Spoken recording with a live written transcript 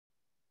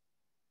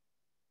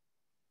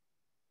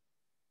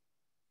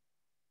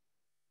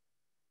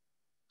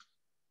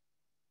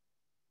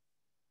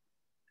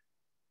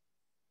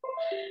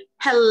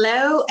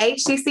Hello,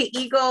 HCC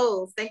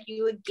Eagles. Thank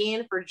you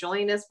again for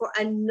joining us for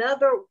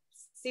another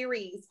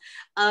series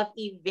of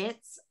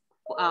events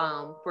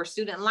for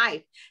student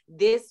life.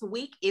 This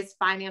week is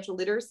Financial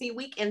Literacy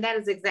Week, and that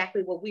is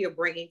exactly what we are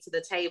bringing to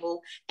the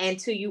table and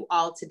to you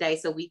all today.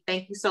 So we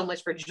thank you so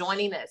much for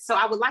joining us. So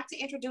I would like to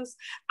introduce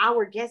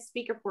our guest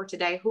speaker for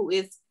today, who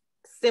is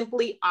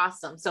simply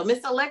awesome. So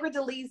Miss Allegra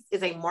Delise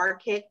is a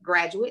Marquette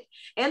graduate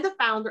and the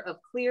founder of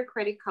Clear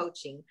Credit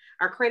Coaching,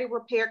 our credit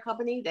repair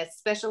company that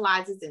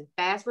specializes in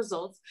fast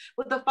results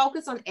with a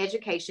focus on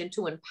education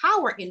to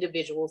empower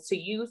individuals to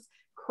use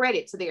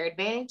credit to their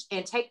advantage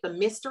and take the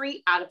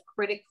mystery out of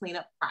credit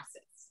cleanup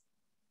process.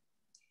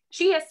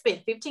 She has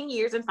spent 15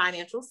 years in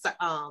financial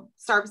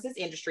services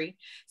industry,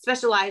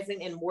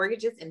 specializing in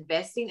mortgages,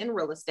 investing in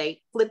real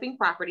estate, flipping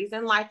properties,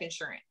 and life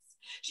insurance.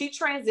 She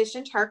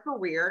transitioned her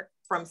career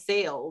from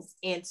sales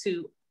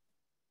into,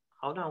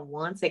 hold on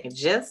one second,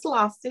 just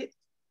lost it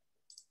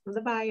from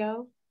the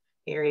bio.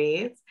 Here it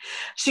is.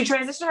 She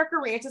transitioned her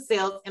career into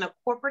sales in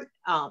corporate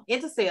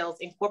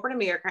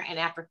America, and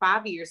after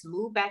 5 years,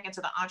 moved back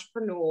into the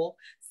entrepreneurial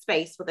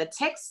space with a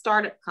tech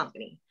startup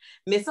company.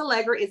 Miss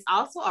Allegra is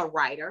also a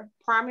writer,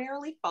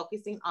 primarily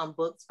focusing on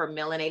books for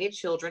melanated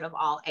children of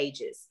all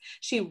ages.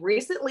 She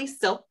recently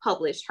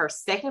self-published her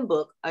second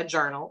book, a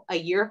journal, A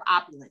Year of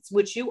Opulence,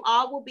 which you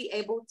all will be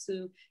able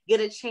to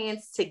get a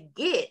chance to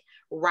get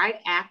right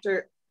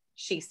after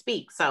she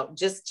speaks. So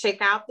just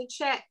check out the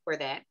chat for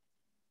that.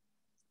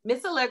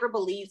 Miss Allegra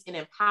believes in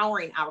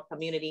empowering our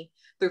community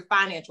through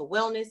financial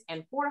wellness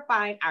and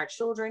fortifying our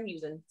children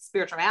using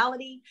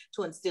spirituality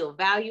to instill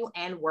value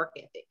and work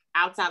ethic.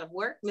 Outside of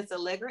work, Miss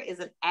Allegra is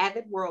an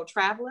avid world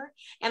traveler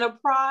and a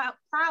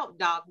proud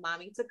dog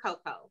mommy to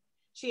Coco.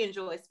 She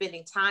enjoys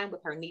spending time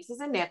with her nieces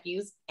and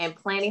nephews and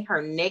planning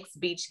her next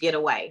beach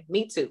getaway.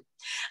 Me too.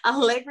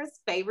 Allegra's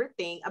favorite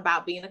thing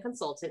about being a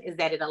consultant is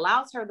that it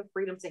allows her the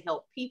freedom to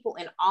help people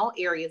in all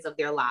areas of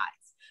their lives,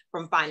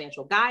 from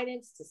financial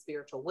guidance to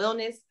spiritual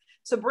wellness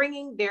to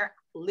bringing their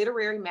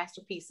literary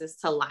masterpieces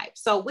to life.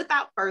 So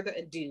without further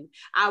ado,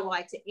 I would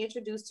like to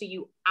introduce to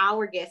you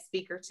our guest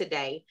speaker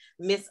today,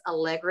 Miss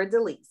Allegra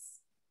Delise.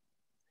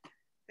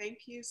 Thank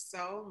you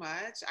so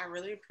much. I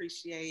really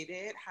appreciate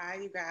it. Hi,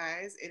 you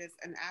guys. It is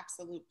an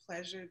absolute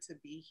pleasure to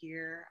be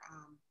here.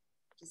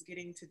 Just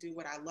getting to do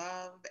what I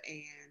love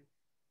and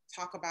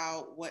talk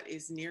about what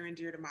is near and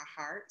dear to my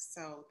heart.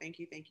 So thank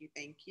you, thank you,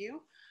 thank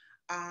you.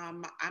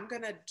 I'm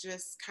going to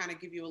just kind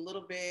of give you a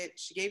little bit.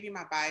 She gave you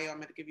my bio. I'm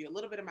going to give you a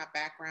little bit of my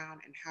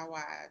background and how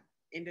I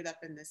ended up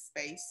in this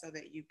space so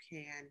that you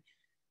can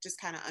just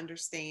kind of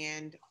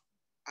understand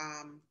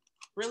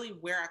really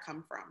where I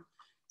come from.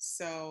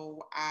 So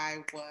I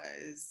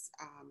was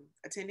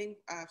attending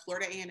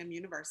Florida A&M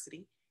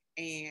University,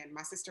 and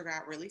my sister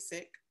got really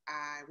sick.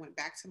 I went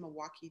back to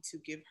Milwaukee to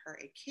give her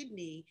a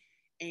kidney,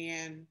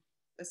 and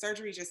the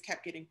surgery just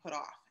kept getting put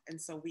off. And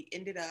so we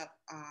ended up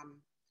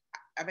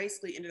I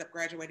basically ended up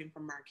graduating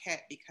from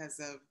Marquette because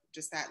of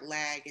just that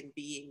lag in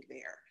being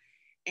there.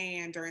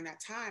 And during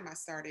that time, I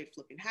started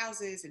flipping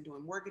houses and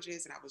doing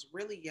mortgages, and I was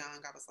really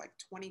young. I was like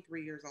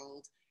 23 years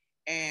old,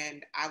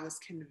 and I was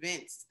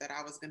convinced that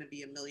I was going to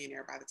be a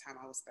millionaire by the time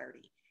I was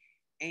 30.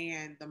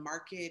 And the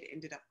market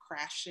ended up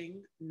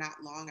crashing not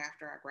long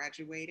after I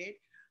graduated.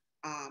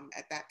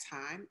 At that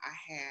time,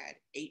 I had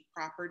 8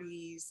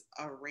 properties,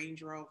 a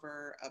Range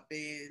Rover, a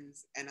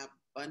Benz, and a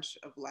bunch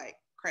of like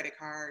credit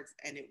cards,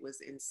 and it was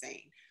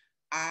insane.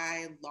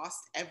 I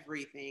lost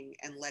everything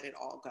and let it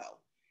all go.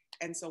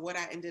 And so what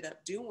I ended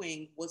up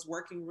doing was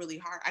working really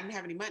hard. I didn't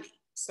have any money,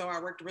 so I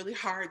worked really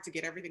hard to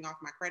get everything off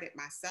my credit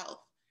myself.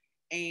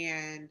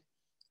 And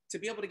to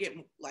be able to get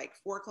like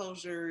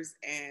foreclosures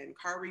and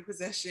car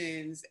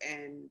repossessions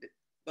and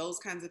those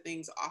kinds of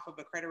things off of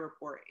a credit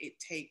report, it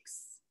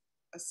takes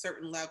a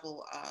certain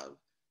level of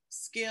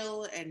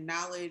skill and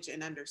knowledge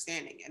and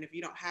understanding. And if you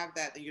don't have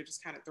that, then you're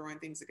just kind of throwing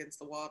things against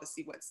the wall to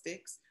see what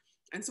sticks.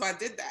 And so I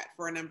did that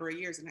for a number of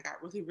years, and I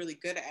got really, really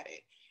good at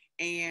it.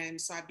 And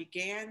so I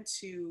began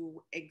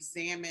to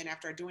examine,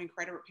 after doing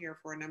credit repair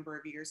for a number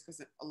of years, because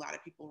a lot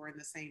of people were in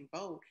the same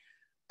boat,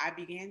 I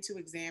began to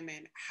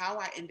examine how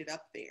I ended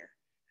up there.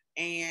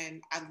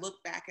 And I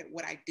looked back at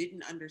what I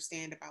didn't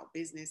understand about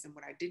business and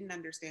what I didn't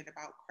understand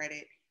about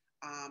credit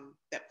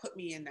that put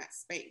me in that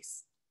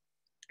space.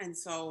 And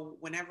so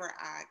whenever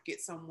I get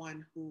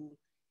someone who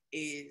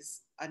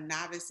is a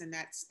novice in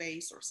that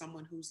space, or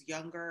someone who's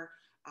younger,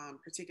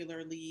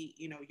 particularly,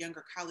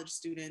 younger college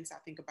students, I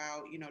think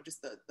about,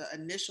 just the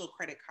initial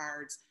credit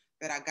cards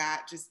that I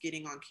got just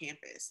getting on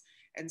campus.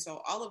 And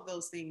so all of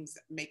those things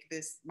make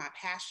this my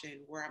passion,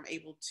 where I'm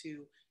able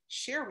to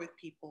share with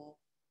people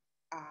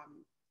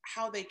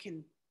how they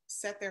can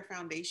set their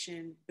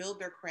foundation, build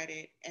their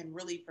credit, and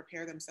really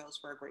prepare themselves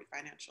for a great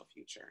financial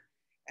future.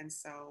 And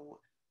so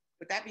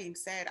with that being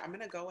said, I'm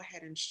going to go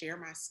ahead and share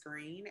my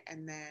screen,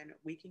 and then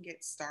we can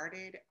get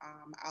started.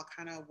 I'll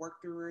kind of work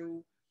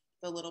through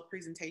the little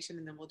presentation,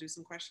 and then we'll do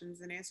some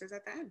questions and answers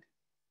at the end.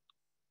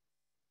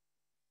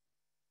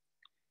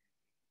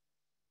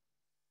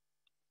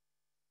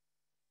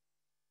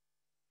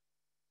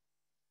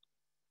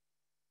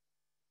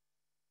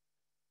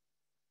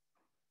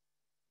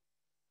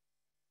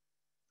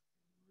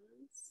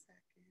 second.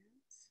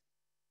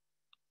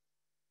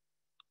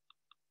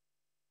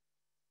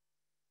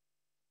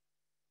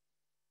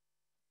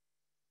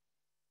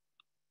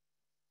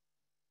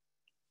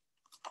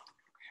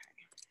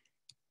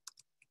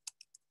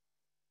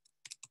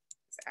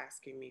 It's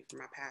asking me for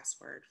my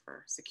password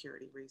for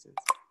security reasons,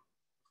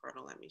 or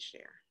it'll let me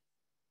share.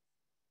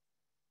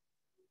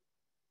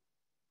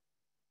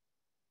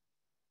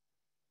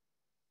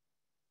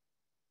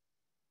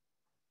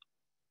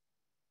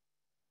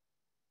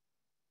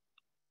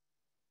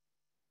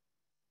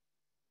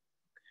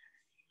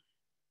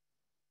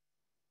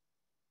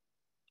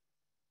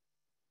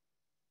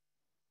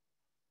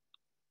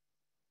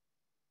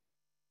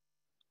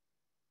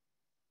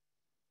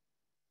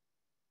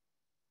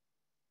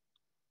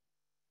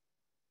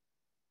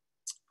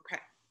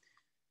 Okay.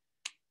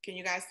 Can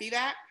you guys see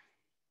that?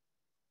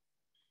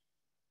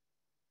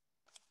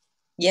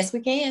 Yes,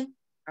 we can.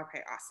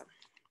 Okay, awesome.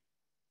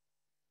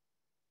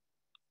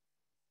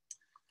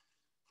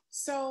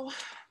 So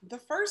the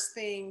first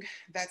thing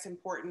that's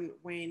important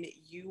when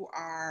you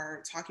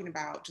are talking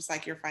about just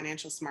like your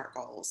financial SMART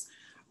goals,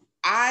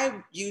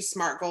 I use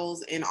SMART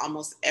goals in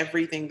almost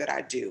everything that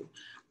I do.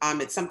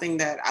 It's something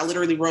that I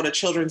literally wrote a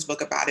children's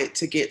book about it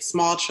to get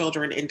small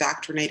children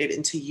indoctrinated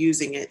into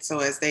using it. So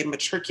as they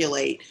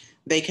matriculate,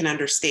 they can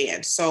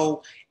understand.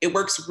 So it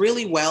works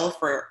really well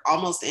for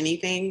almost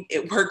anything.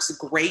 It works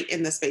great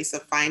in the space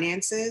of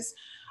finances,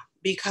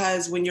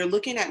 because when you're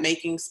looking at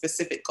making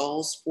specific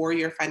goals for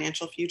your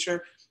financial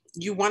future,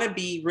 you want to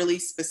be really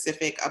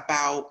specific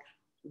about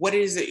what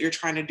it is that you're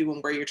trying to do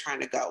and where you're trying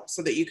to go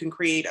so that you can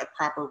create a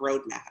proper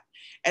roadmap.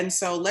 And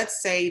so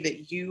let's say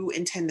that you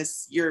intend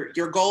this, your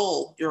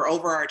goal, your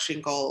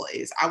overarching goal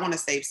is, I want to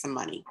save some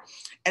money.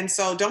 And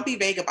so don't be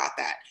vague about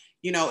that.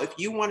 You know, if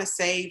you want to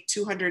save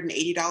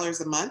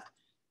 $280 a month,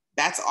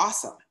 that's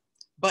awesome.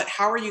 But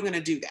how are you going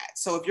to do that?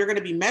 So if you're going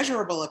to be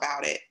measurable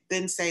about it,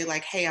 then say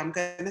like, hey, I'm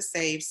going to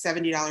save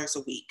 $70 a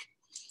week.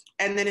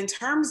 And then in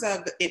terms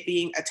of it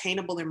being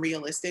attainable and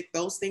realistic,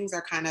 those things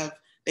are kind of,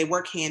 they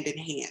work hand in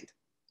hand.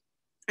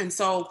 And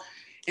so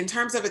in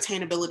terms of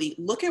attainability,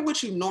 look at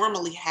what you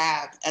normally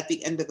have at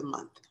the end of the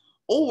month.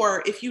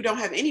 Or if you don't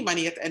have any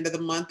money at the end of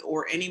the month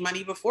or any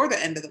money before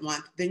the end of the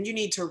month, then you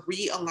need to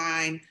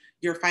realign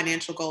your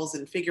financial goals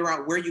and figure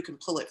out where you can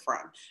pull it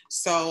from.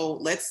 So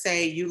let's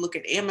say you look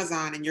at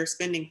Amazon and you're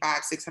spending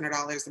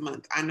 $500-$600 a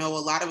month. I know a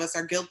lot of us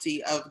are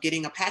guilty of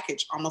getting a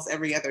package almost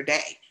every other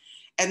day.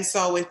 And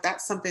so if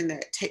that's something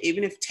that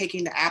even if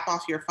taking the app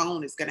off your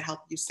phone is going to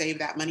help you save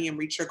that money and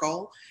reach your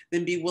goal,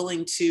 then be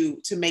willing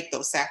to make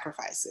those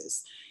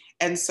sacrifices.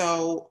 And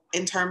so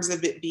in terms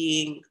of it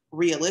being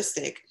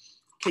realistic,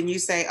 can you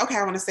say, okay,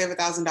 I want to save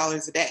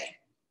 $1,000 a day?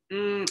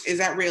 Is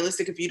that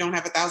realistic if you don't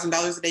have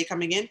 $1,000 a day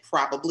coming in?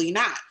 Probably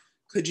not.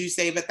 Could you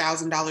save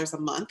 $1,000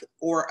 a month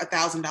or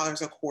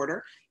 $1,000 a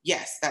quarter?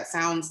 Yes, that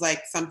sounds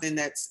like something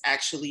that's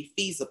actually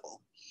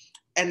feasible.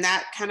 And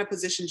that kind of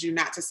positions you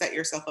not to set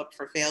yourself up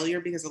for failure,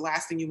 because the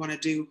last thing you want to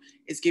do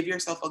is give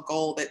yourself a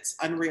goal that's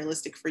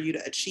unrealistic for you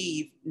to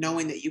achieve,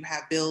 knowing that you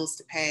have bills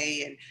to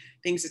pay and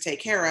things to take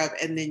care of.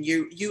 And then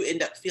you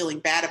end up feeling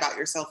bad about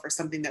yourself for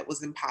something that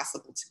was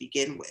impossible to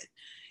begin with.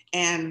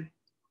 And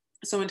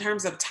so in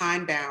terms of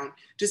time bound,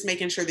 just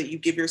making sure that you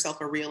give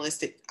yourself a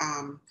realistic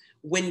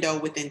window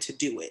within to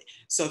do it.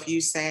 So if you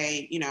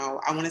say, you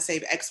know, I want to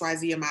save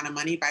XYZ amount of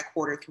money by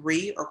quarter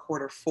 3 or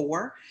quarter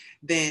 4,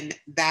 then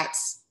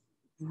that's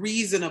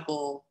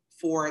reasonable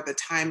for the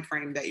time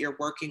frame that you're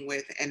working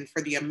with and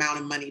for the amount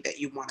of money that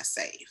you want to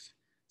save.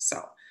 So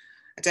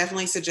I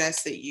definitely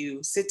suggest that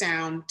you sit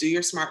down, do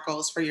your SMART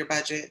goals for your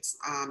budgets.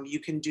 You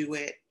can do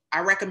it. I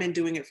recommend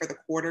doing it for the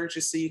quarter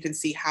just so you can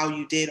see how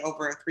you did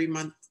over a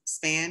 3-month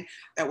span.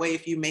 That way,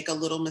 if you make a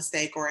little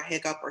mistake or a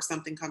hiccup or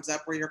something comes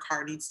up where your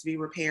car needs to be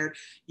repaired,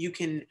 you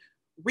can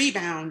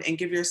rebound and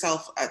give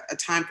yourself a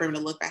time frame to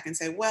look back and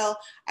say, well,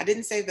 I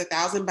didn't save the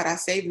 1,000, but I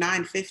saved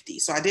 $950.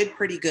 So I did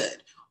pretty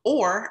good.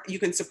 Or you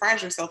can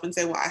surprise yourself and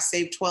say, well, I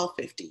saved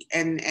 $1,250.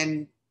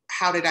 And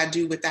how did I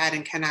do with that?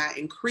 And can I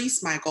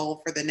increase my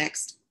goal for the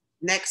next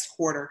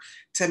quarter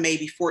to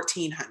maybe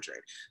 1,400?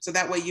 So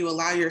that way you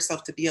allow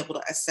yourself to be able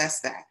to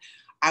assess that.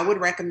 I would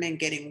recommend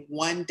getting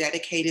one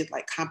dedicated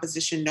like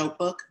composition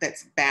notebook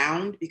that's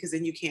bound, because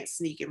then you can't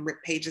sneak and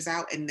rip pages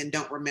out and then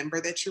don't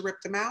remember that you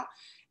ripped them out.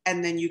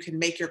 And then you can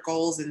make your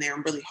goals in there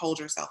and really hold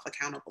yourself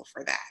accountable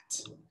for that.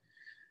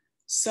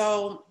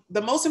 So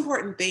the most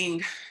important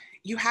thing,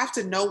 you have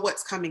to know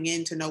what's coming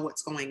in to know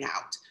what's going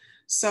out.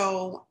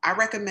 So I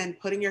recommend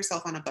putting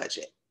yourself on a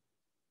budget.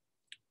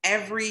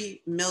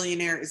 Every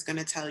millionaire is going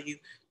to tell you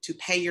to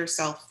pay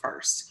yourself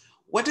first.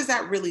 What does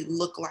that really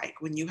look like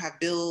when you have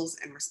bills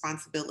and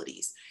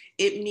responsibilities?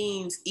 It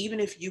means even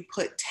if you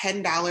put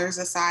 $10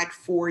 aside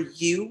for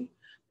you,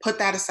 put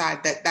that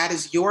aside, that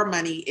is your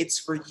money. It's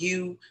for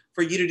you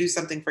to do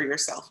something for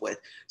yourself with.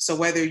 So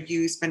whether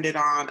you spend it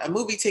on a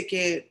movie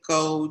ticket,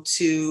 go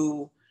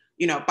to,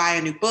 buy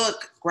a new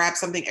book, grab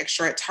something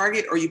extra at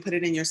Target, or you put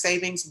it in your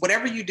savings,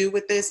 whatever you do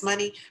with this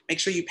money, make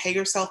sure you pay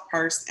yourself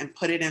first and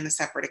put it in a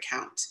separate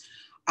account.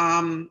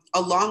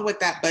 Along with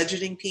that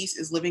budgeting piece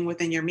is living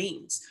within your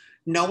means,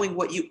 knowing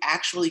what you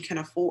actually can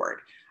afford,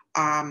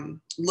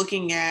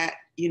 looking at,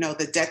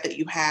 the debt that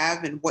you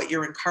have and what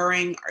you're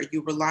incurring. Are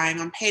you relying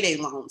on payday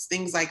loans,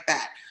 things like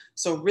that?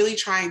 So really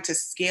trying to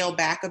scale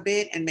back a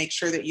bit and make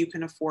sure that you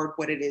can afford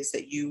what it is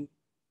that you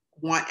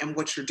want and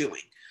what you're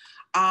doing.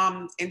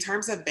 In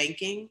terms of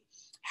banking,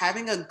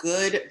 having a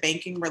good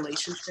banking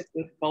relationship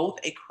with both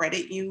a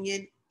credit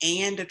union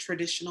and a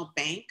traditional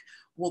bank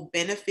will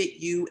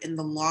benefit you in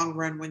the long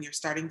run when you're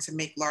starting to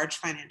make large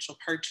financial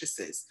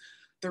purchases.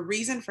 The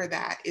reason for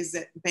that is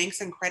that banks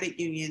and credit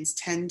unions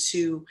tend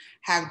to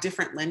have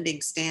different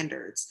lending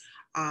standards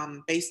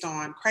based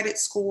on credit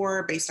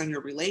score, based on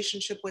your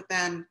relationship with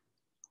them.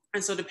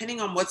 And so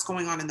depending on what's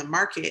going on in the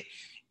market,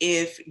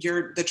 if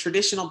the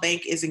traditional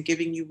bank isn't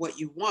giving you what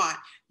you want,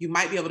 you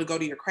might be able to go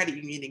to your credit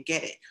union and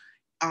get it.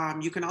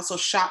 You can also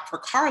shop for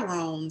car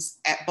loans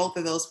at both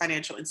of those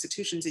financial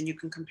institutions, and you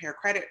can compare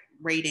credit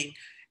rating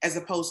as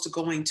opposed to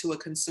going to a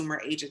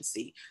consumer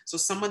agency. So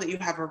someone that you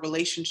have a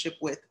relationship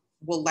with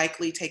will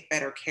likely take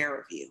better care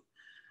of you.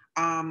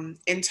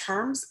 In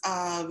terms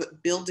of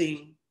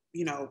building,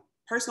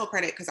 personal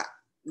credit, because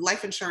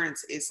life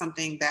insurance is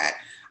something that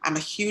I'm a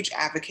huge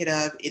advocate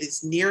of. It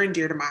is near and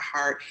dear to my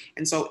heart.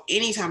 And so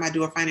anytime I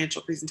do a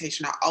financial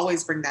presentation, I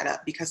always bring that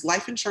up because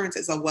life insurance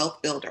is a wealth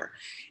builder.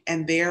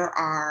 And there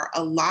are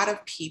a lot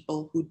of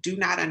people who do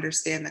not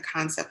understand the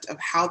concept of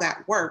how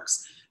that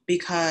works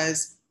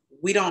because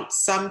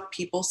some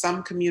people,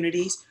 some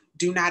communities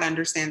do not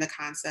understand the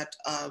concept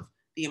of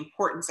the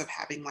importance of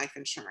having life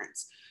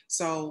insurance.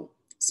 So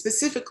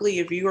specifically,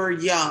 if you are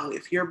young,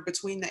 if you're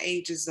between the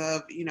ages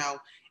of,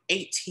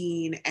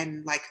 18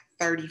 and like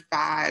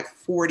 35,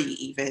 40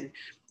 even,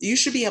 you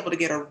should be able to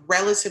get a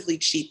relatively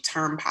cheap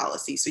term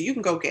policy. So you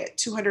can go get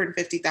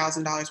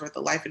 $250,000 worth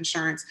of life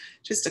insurance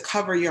just to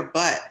cover your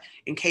butt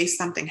in case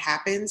something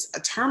happens.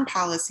 A term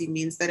policy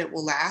means that it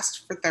will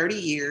last for 30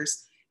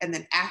 years. And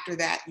then after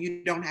that,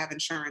 you don't have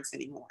insurance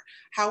anymore.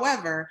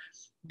 However,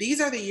 these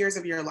are the years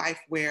of your life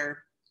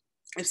where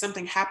if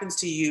something happens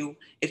to you,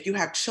 if you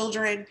have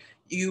children,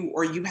 you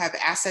have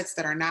assets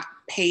that are not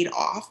paid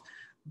off,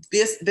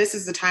 this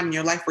is the time in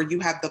your life where you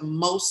have the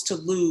most to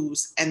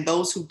lose, and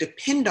those who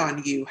depend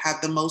on you have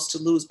the most to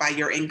lose by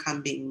your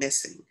income being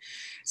missing.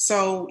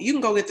 So you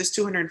can go get this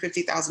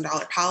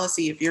 $250,000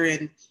 policy if you're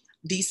in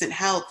decent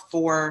health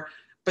for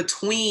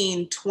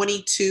between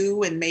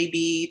 22 and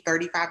maybe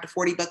 35 to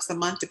 40 bucks a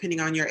month, depending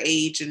on your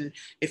age and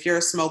if you're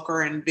a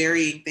smoker and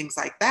varying things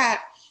like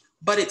that.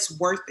 But it's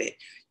worth it.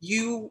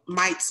 You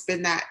might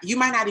spend that. You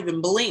might not even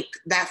blink.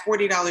 That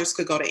 $40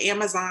 could go to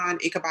Amazon.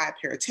 It could buy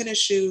a pair of tennis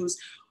shoes,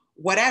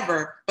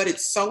 whatever, but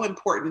it's so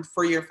important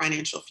for your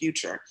financial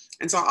future.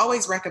 And so I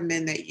always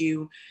recommend that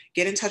you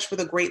get in touch with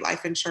a great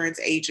life insurance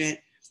agent,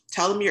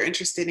 tell them you're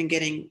interested in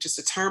getting just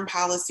a term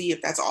policy.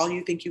 If that's all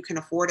you think you can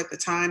afford at the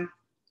time,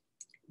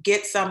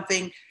 get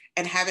something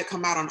and have it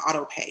come out on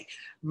auto pay.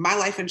 My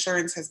life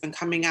insurance has been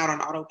coming out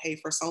on auto pay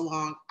for so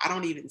long. I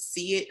don't even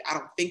see it. I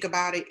don't think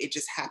about it. It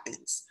just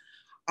happens.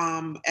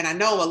 And I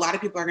know a lot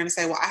of people are going to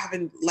say, well, I have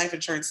life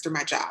insurance through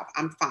my job.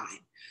 I'm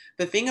fine.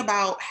 The thing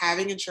about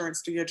having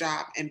insurance through your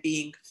job and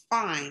being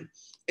fine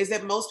is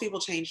that most people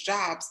change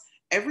jobs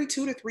every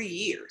 2 to 3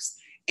 years.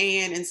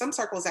 And in some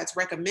circles, that's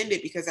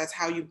recommended because that's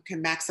how you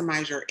can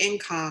maximize your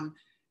income.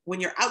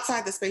 When you're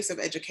outside the space of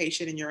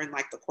education and you're in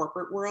like the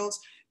corporate world,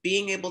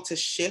 being able to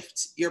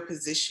shift your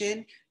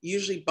position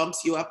usually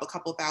bumps you up a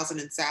couple thousand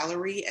in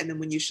salary. And then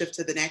when you shift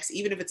to the next,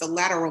 even if it's a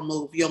lateral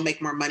move, you'll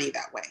make more money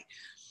that way.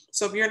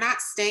 So if you're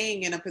not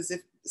staying in a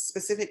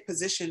specific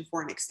position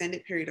for an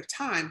extended period of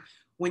time,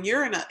 when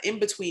you're in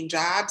between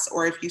jobs,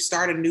 or if you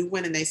start a new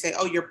one and they say,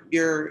 oh,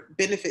 your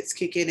benefits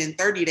kick in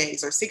 30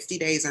 days or 60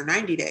 days or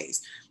 90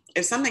 days,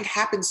 if something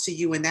happens to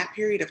you in that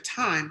period of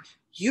time,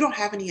 you don't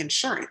have any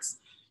insurance.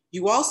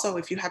 You also,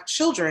 if you have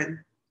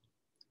children,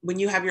 when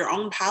you have your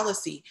own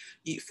policy,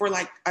 for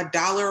like $1,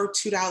 $2,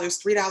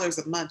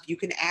 $3 a month, you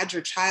can add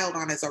your child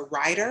on as a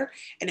rider,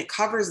 and it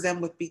covers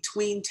them with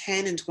between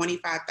 $10,000 and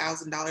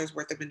 $25,000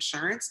 worth of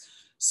insurance.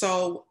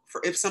 So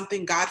if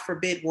something, God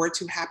forbid, were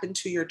to happen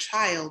to your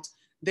child,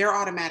 they're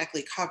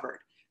automatically covered.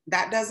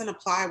 That doesn't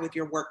apply with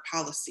your work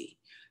policy.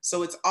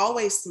 So it's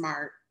always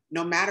smart,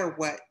 no matter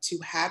what, to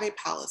have a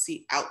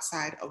policy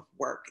outside of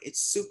work. It's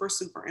super,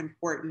 super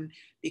important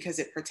because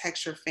it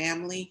protects your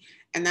family,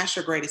 and that's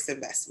your greatest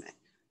investment.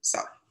 So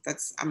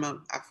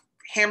I've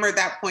hammered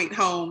that point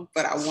home,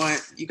 but I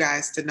want you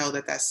guys to know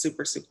that that's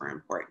super, super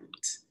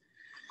important.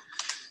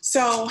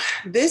 So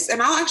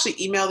and I'll actually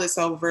email this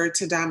over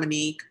to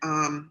Dominique.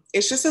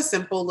 It's just a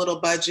simple little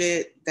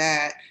budget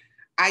that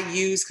I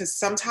use because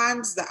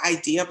sometimes the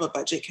idea of a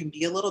budget can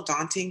be a little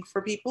daunting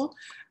for people.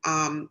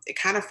 It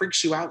kind of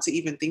freaks you out to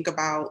even think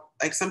about,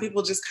 like, some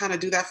people just kind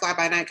of do that fly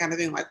by night kind of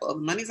thing, like, well,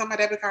 the money's on my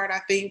debit card, I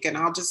think, and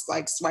I'll just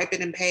like swipe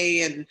it and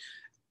pay and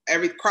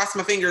cross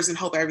my fingers and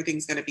hope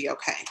everything's going to be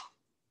okay.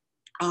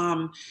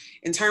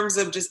 In terms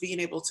of just being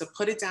able to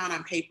put it down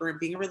on paper and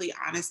being really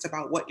honest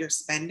about what you're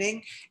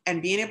spending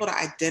and being able to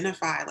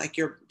identify like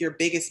your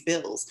biggest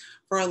bills.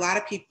 For a lot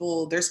of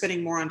people, they're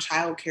spending more on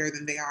childcare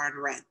than they are on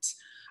rent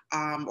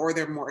or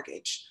their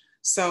mortgage.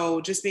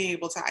 So just being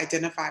able to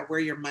identify where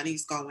your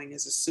money's going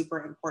is a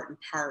super important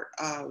part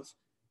of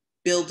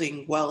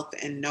building wealth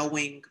and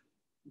knowing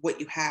what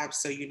you have,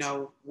 so you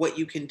know what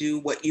you can do,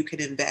 what you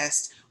can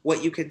invest,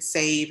 what you can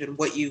save, and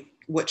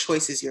what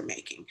choices you're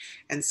making.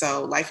 And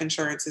so life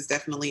insurance is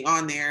definitely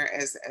on there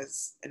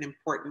as an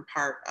important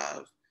part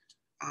of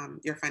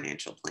your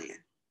financial plan.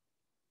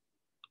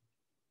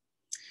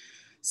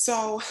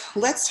 So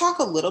let's talk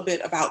a little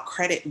bit about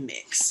credit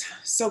mix.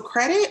 So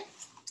credit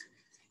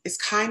is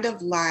kind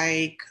of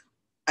like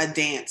a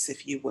dance,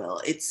 if you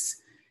will. It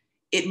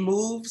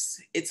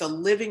moves, it's a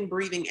living,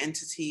 breathing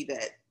entity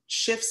that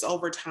shifts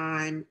over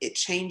time. It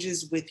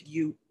changes with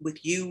you,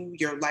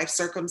 your life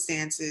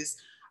circumstances,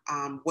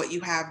 what you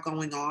have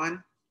going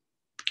on.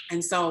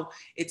 And so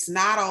it's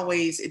not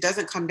always, it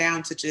doesn't come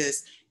down to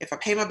just, if I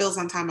pay my bills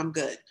on time, I'm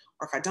good.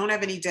 Or if I don't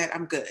have any debt,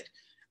 I'm good.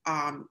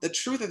 The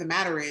truth of the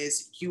matter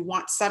is you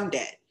want some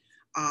debt.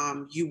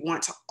 You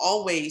want to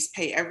always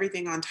pay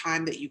everything on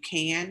time that you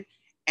can.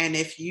 And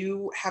if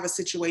you have a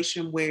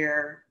situation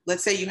where,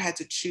 let's say you had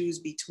to choose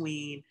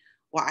between,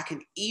 well, I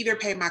can either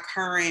pay my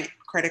current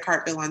credit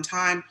card bill on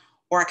time,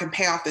 or I can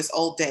pay off this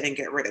old debt and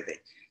get rid of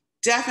it.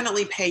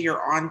 Definitely pay your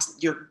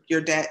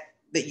debt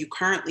that you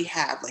currently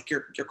have, like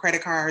your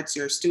credit cards,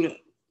 your student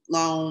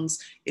loans,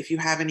 if you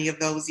have any of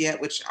those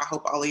yet, which I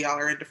hope all of y'all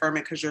are in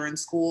deferment because you're in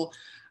school.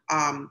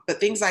 But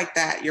things like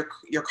that,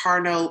 your car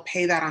note,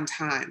 pay that on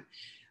time.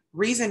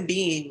 Reason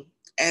being,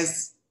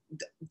 as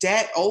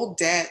old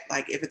debt,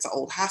 like if it's an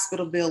old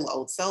hospital bill,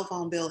 old cell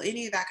phone bill,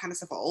 any of that kind of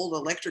stuff, an old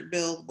electric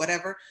bill,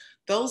 whatever,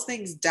 those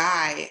things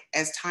die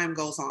as time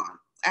goes on.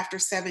 After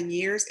 7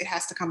 years, it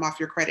has to come off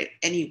your credit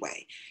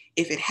anyway.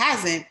 If it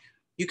hasn't,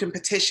 you can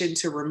petition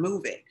to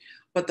remove it.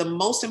 But the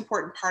most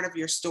important part of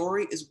your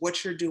story is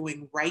what you're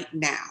doing right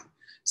now.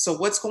 So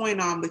what's going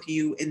on with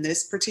you in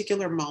this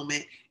particular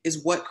moment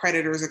is what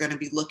creditors are going to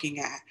be looking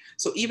at.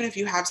 So even if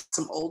you have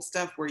some old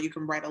stuff where you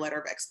can write a letter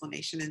of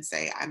explanation and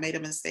say, I made a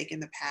mistake in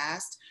the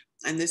past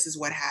and this is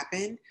what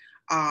happened,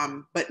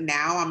 but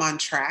now I'm on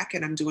track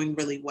and I'm doing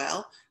really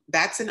well,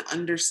 that's an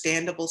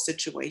understandable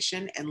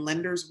situation, and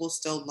lenders will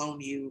still loan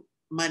you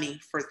money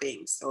for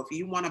things. So if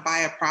you want to buy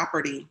a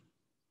property,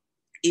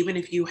 even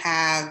if you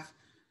have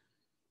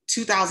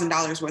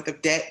 $2,000 worth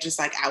of debt just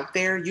like out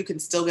there, you can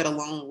still get a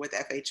loan with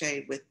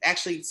FHA with,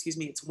 actually, excuse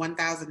me, it's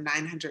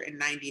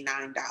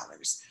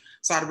 $1,999.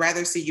 So I'd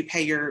rather see you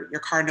pay your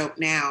car note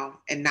now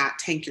and not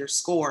tank your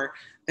score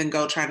than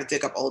go trying to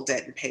dig up old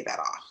debt and pay that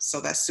off.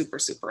 So that's super,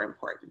 super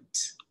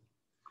important.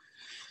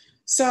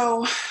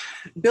 So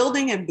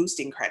building and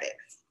boosting credit.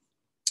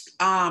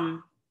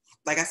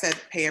 Like I said,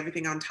 pay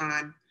everything on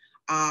time.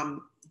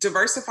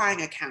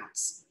 Diversifying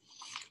accounts.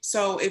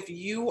 So if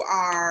you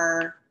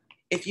have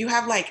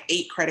like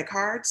 8 credit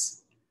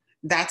cards,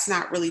 that's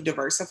not really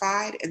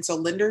diversified. And so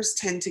lenders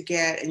tend to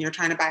get, and you're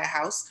trying to buy a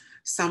house,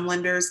 some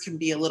lenders can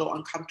be a little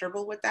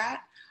uncomfortable with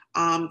that.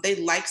 They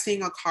like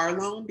seeing a car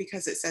loan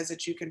because it says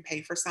that you can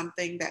pay for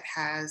something that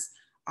has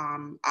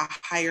a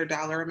higher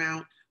dollar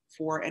amount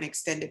for an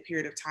extended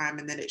period of time,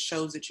 and then it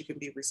shows that you can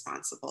be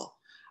responsible.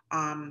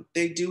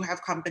 They do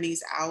have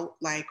companies out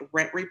like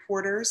rent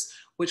reporters,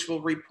 which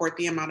will report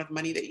the amount of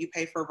money that you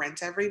pay for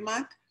rent every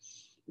month.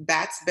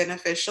 That's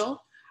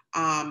beneficial.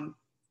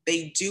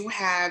 They do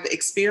have,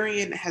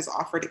 Experian has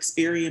offered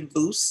Experian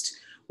Boost,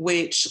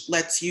 which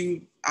lets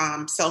you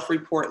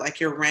self-report like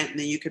your rent, and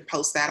then you could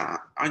post that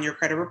on your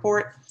credit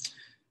report.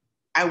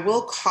 I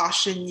will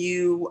caution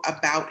you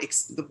about,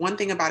 the one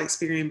thing about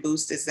Experian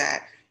Boost is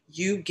that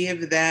you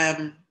give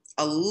them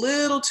a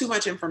little too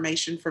much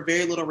information for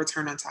very little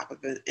return on top of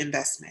an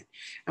investment.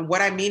 And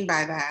what I mean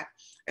by that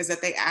is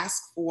that they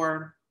ask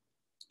for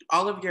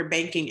all of your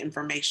banking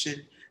information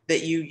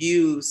that you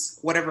use,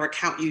 whatever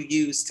account you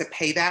use to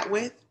pay that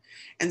with.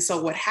 And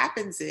so what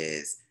happens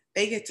is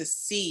they get to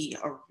see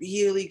a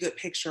really good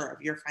picture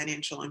of your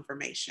financial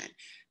information.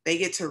 They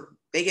get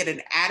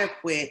an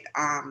adequate,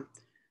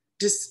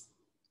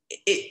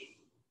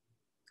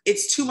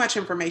 it's too much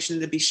information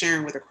to be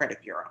sharing with a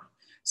credit bureau.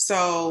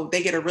 So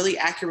they get a really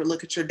accurate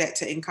look at your debt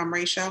to income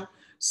ratio.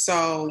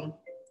 So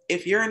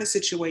if you're in a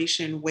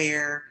situation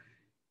where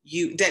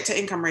debt to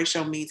income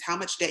ratio means how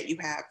much debt you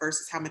have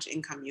versus how much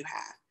income you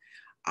have,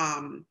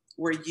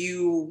 where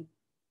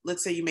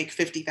let's say you make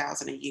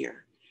 $50,000 a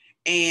year,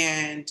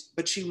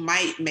 but you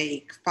might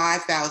make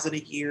 $5,000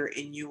 a year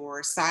in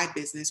your side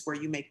business where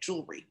you make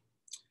jewelry.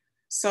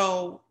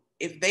 So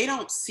if they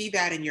don't see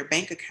that in your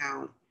bank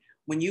account,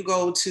 when you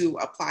go to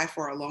apply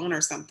for a loan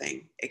or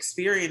something,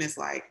 Experian is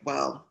like,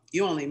 well,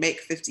 you only make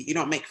 50, you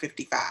don't make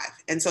 55.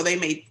 And so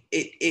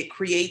it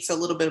creates a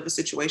little bit of a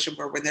situation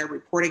where when they're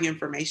reporting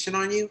information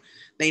on you,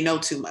 they know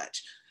too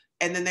much.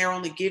 And then they're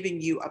only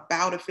giving you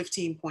about a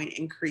 15-point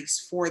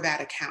increase for that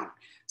account.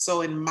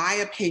 So in my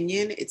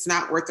opinion, it's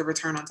not worth the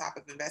return on top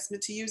of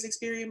investment to use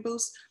Experian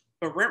Boost.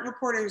 But rent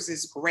reporters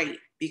is great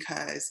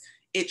because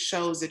it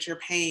shows that you're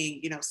paying,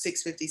 you know,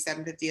 $650,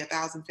 $750,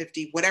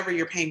 $1,050, whatever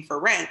you're paying for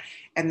rent.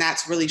 And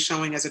that's really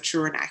showing as a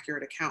true and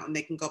accurate account. And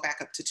they can go back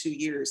up to 2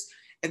 years.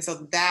 And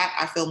so that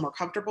I feel more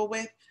comfortable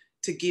with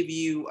to give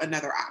you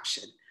another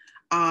option.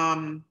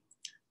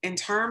 In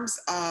terms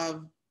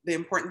of the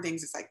important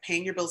things, it's like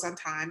paying your bills on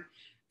time.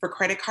 For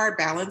credit card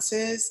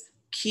balances,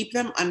 keep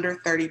them under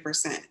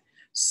 30%.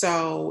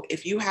 So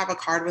if you have a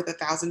card with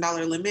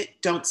 $1,000 limit,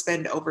 don't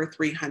spend over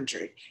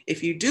 300.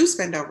 If you do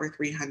spend over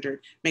 300,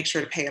 make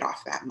sure to pay it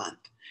off that month.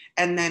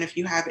 And then if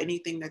you have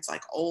anything that's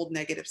like old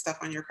negative stuff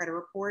on your credit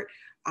report,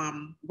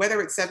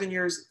 whether it's 7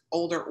 years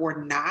older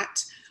or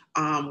not,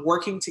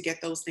 working to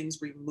get those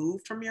things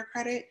removed from your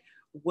credit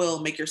will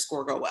make your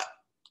score go up.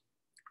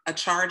 A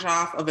charge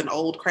off of an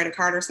old credit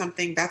card or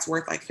something, that's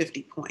worth like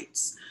 50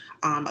 points.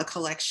 A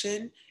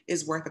collection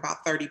is worth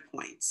about 30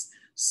 points.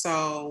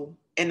 So,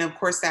 and of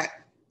course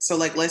so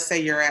like, let's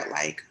say you're at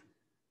like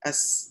a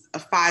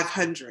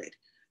 500.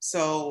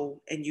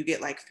 So, and you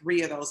get like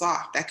 3 of those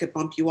off, that could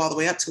bump you all the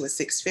way up to a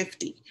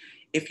 650.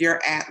 If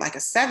you're at like a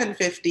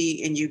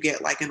 750 and you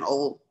get like an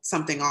old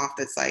something off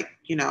that's like,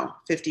 you know,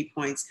 50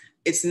 points,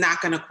 it's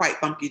not going to quite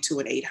bump you to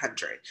an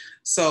 800.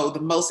 So the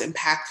most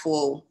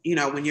impactful, you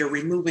know, when you're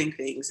removing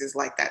things is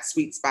like that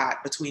sweet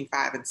spot between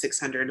 500 and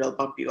 600. It'll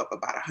bump you up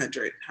about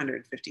 100,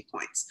 150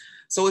 points.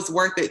 So it's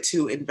worth it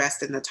to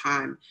invest in the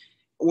time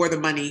or the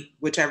money,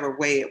 whichever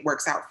way it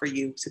works out for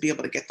you, to be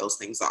able to get those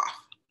things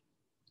off.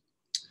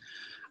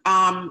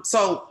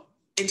 So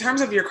in terms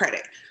of your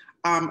credit,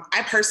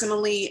 I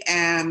personally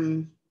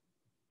I'm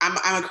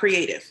a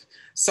creative.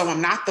 So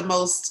I'm not the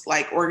most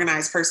like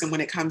organized person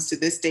when it comes to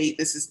this date,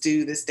 this is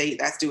due, this date,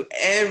 that's due.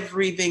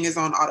 Everything is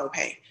on auto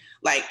pay.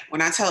 Like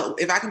when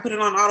if I can put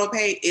it on auto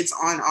pay, it's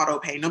on auto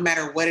pay, no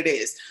matter what it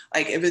is.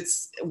 Like if it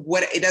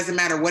doesn't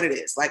matter what it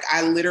is. Like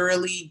I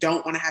literally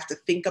don't want to have to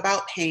think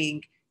about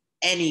paying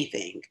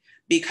anything,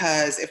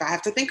 because if I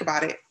have to think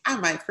about it, I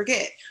might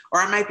forget,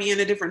 or I might be in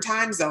a different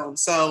time zone.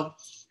 So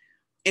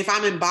if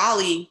I'm in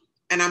Bali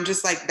and I'm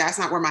just like, that's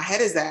not where my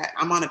head is at,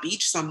 I'm on a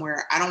beach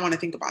somewhere, I don't want to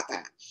think about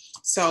that.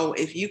 So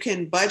if you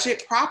can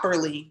budget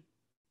properly,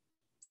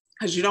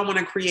 because you don't want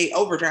to create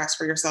overdrafts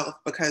for yourself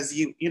because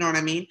you know what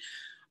I mean?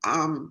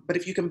 But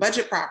if you can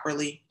budget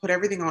properly, put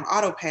everything on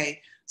auto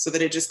pay so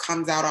that it just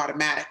comes out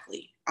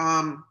automatically.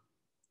 And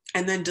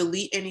then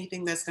delete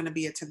anything that's going to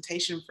be a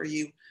temptation for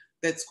you,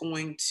 that's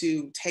going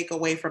to take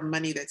away from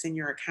money that's in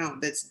your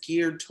account that's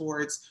geared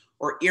towards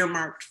or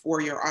earmarked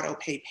for your auto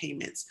pay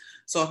payments.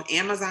 So if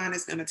Amazon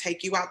is going to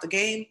take you out the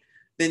game,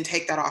 then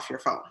take that off your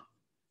phone.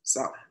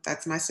 So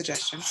that's my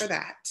suggestion for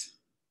that.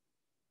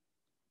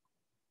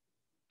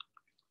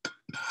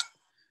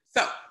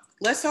 So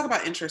let's talk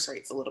about interest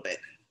rates a little bit.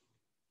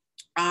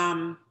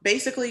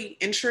 Basically,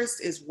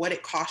 interest is what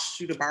it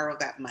costs you to borrow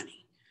that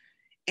money.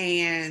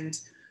 And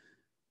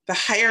the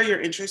higher your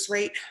interest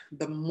rate,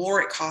 the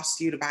more it costs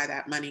you to buy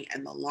that money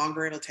and the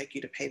longer it'll take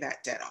you to pay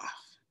that debt off.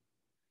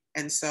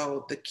 And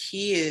so the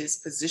key is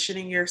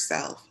positioning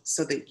yourself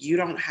so that you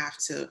don't have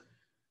to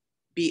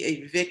be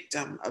a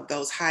victim of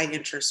those high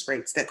interest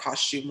rates that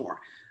cost you more.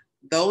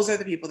 Those are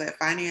the people that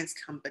finance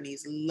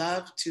companies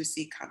love to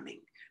see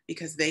coming,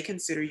 because they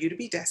consider you to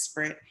be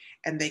desperate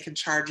and they can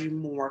charge you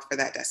more for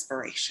that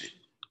desperation.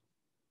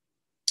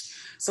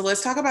 So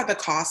let's talk about the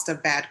cost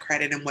of bad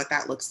credit and what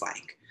that looks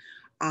like.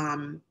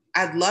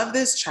 I love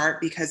this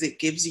chart because it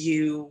gives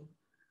you,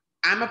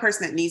 I'm a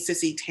person that needs to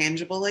see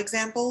tangible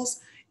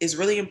examples. It's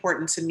really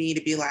important to me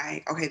to be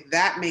like, okay,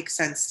 that makes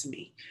sense to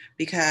me,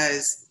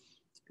 because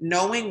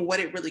knowing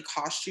what it really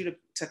costs you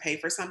to pay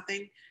for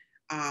something,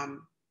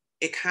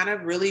 it kind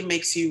of really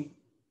makes you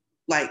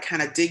like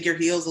kind of dig your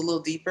heels a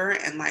little deeper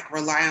and like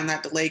rely on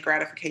that delayed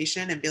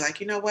gratification and be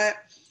like, you know what,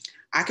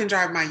 I can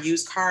drive my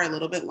used car a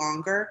little bit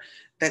longer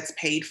that's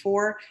paid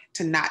for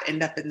to not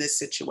end up in this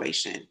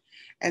situation.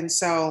 And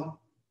so,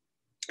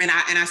 and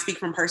I speak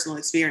from personal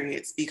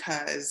experience,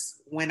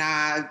 because when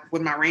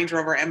my Range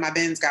Rover and my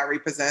Benz got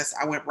repossessed,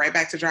 I went right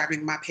back to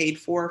driving my paid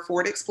for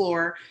Ford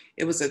Explorer.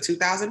 It was a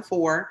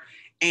 2004,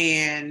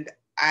 and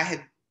I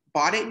had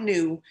bought it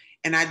new,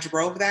 and I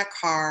drove that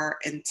car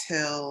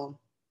until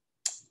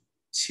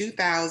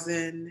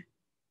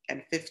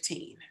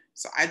 2015.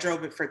 So I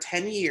drove it for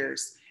 10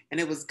 years. And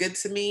it was good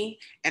to me.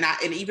 And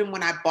even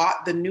when I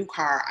bought the new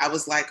car, I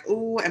was like,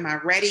 ooh, am I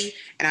ready?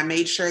 And I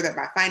made sure that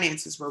my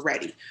finances were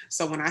ready.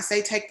 So when I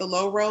say take the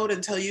low road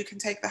until you can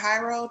take the high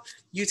road,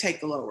 you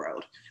take the low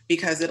road,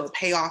 because it'll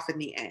pay off in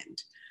the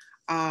end.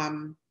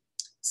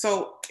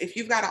 So if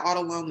you've got an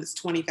auto loan that's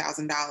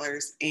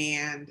 $20,000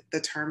 and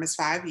the term is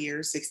 5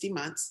 years, 60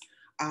 months,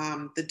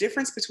 the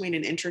difference between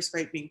an interest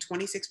rate being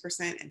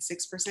 26% and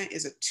 6%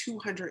 is a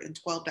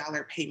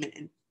 $212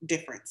 payment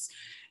difference.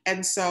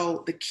 And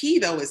so the key,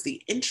 though, is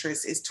the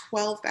interest is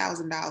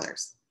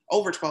 $12,000,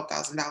 over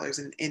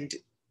 $12,000 in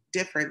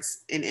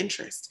difference in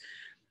interest.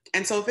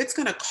 And so if it's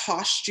going to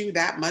cost you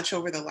that much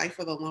over the life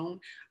of the loan,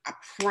 I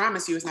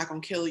promise you it's not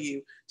going to kill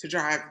you to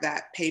drive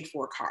that paid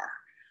for car.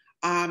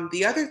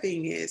 The other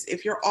thing is,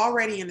 if you're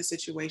already in a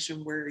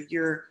situation where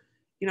you're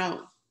you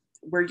know,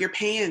 where you're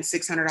paying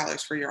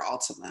 $600 for your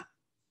Ultima.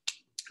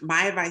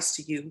 My advice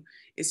to you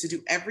is to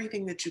do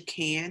everything that you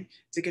can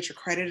to get your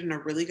credit in a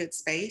really good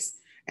space.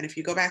 And if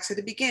you go back to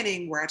the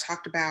beginning where I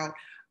talked about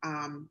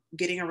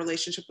getting a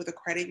relationship with a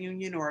credit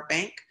union or a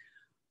bank,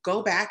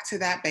 go back to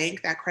that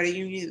bank, that credit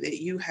union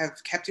that you have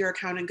kept your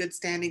account in good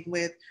standing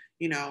with,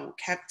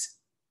 kept,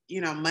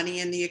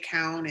 money in the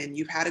account, and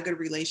you've had a good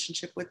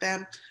relationship with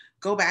them.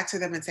 Go back to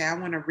them and say, I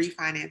want to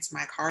refinance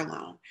my car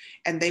loan,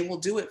 and they will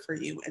do it for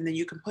you. And then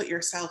you can put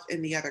yourself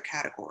in the other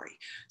category.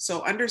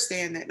 So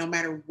understand that no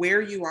matter where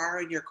you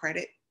are in your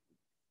credit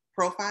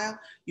profile,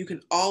 you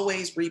can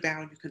always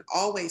rebound, you can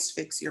always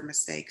fix your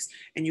mistakes,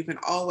 and you can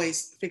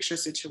always fix your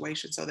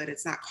situation so that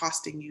it's not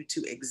costing you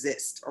to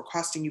exist or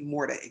costing you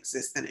more to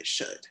exist than it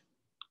should.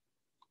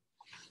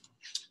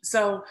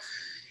 So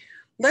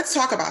let's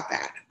talk about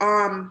that.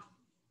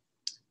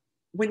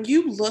 When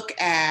you look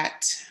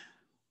at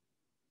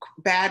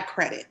bad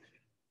credit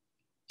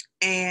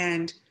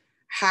and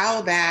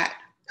how that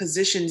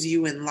positions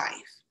you in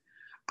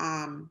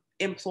life,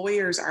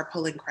 employers are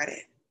pulling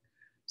credit.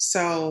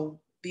 So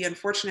the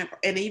unfortunate,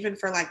 and even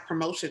for like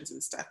promotions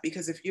and stuff,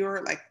 because if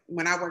you're like,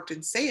 when I worked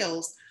in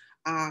sales,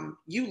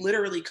 you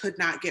literally could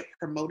not get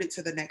promoted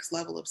to the next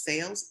level of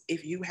sales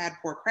if you had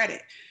poor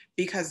credit,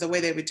 because the way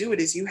they would do it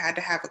is you had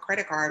to have a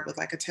credit card with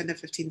like a $10,000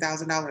 to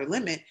 $15,000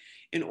 limit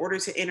in order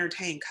to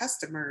entertain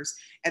customers,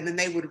 and then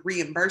they would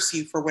reimburse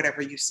you for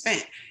whatever you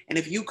spent. And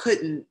if you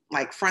couldn't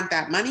like front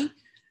that money,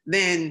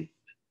 then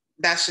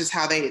that was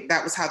how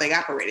they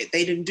operated.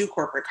 They didn't do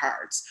corporate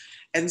cards.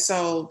 And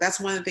so that's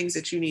one of the things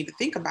that you need to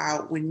think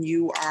about when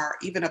you are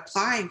even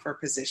applying for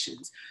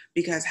positions,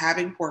 because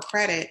having poor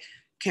credit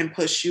can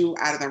push you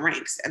out of the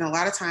ranks. And a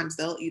lot of times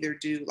they'll either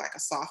do like a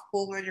soft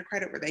pull on your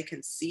credit where they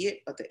can see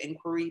it, but the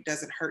inquiry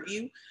doesn't hurt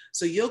you.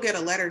 So you'll get a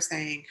letter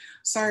saying,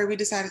 sorry, we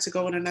decided to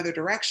go in another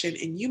direction.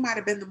 And you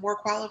might've been the more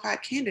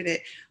qualified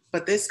candidate,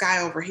 but this guy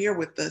over here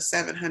with the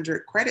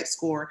 700 credit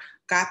score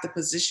got the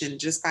position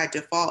just by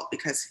default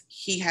because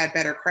he had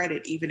better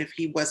credit, even if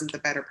he wasn't the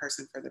better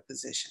person for the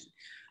position.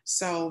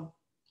 So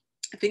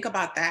think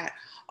about that.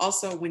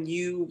 Also, when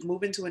you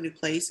move into a new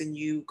place and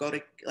you go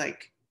to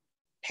like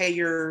pay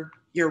your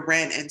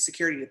rent and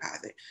security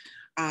deposit,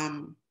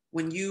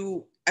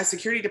 a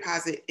security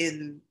deposit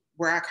in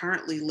where I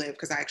currently live,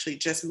 because I actually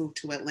just moved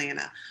to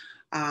Atlanta,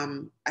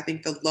 I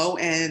think the low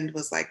end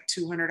was like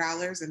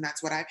 $200, and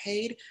that's what I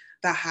paid.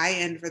 The high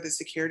end for the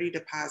security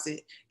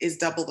deposit is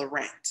double the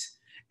rent.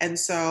 And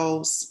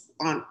so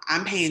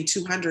I'm paying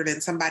 $200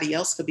 and somebody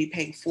else could be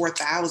paying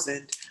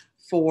 $4,000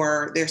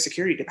 for their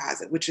security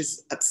deposit, which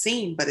is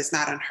obscene, but it's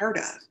not unheard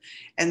of.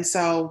 And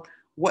so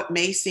what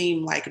may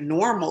seem like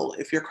normal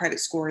if your credit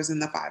score is in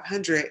the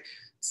 500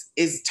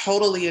 is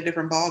totally a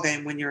different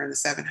ballgame when you're in the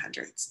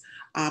 700s.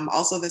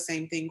 Also the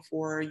same thing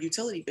for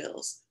utility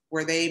bills,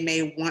 where they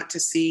may want to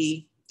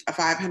see a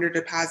 $500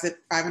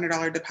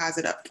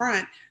 deposit up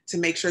front to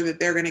make sure that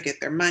they're going to get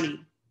their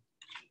money.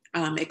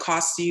 It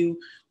costs you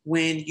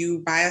when you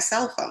buy a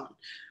cell phone.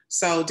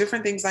 So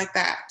different things like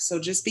that. So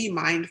just be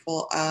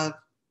mindful of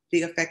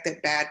the effect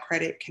that bad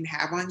credit can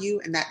have on you.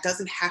 And that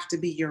doesn't have to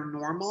be your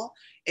normal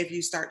if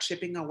you start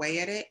chipping away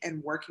at it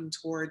and working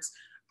towards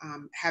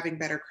having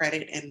better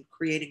credit and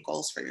creating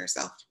goals for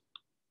yourself.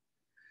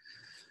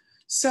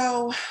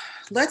 So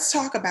let's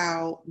talk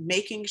about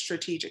making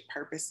strategic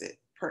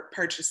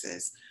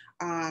purchases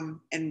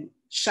and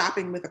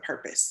shopping with a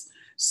purpose.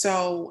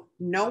 So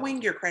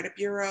knowing your credit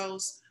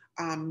bureaus,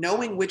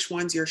 knowing which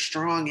ones you're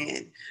strong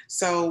in.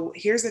 So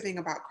here's the thing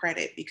about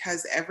credit,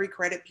 because every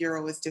credit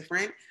bureau is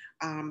different.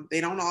 They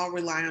don't all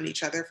rely on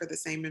each other for the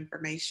same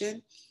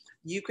information.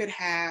 You could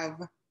have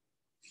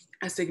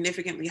a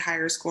significantly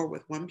higher score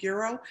with one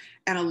bureau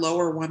and a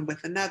lower one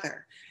with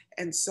another.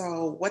 And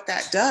so what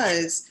that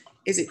does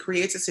is it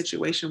creates a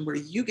situation where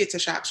you get to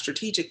shop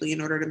strategically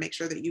in order to make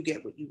sure that you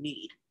get what you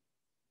need.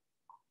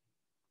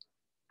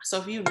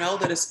 So if you know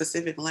that a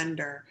specific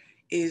lender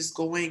is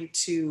going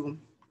to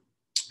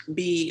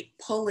be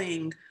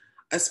pulling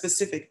a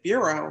specific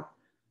bureau,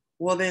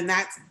 well, then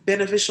that's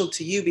beneficial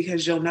to you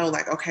because you'll know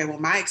like, okay, well,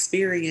 my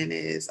Experian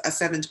is a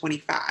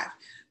 725.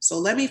 So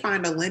let me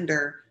find a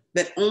lender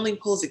that only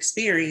pulls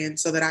Experian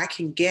so that I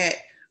can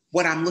get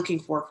what I'm looking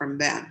for from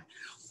them.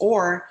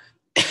 Or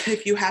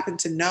if you happen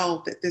to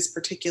know that this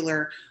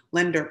particular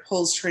lender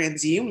pulls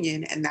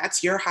TransUnion and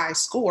that's your high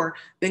score,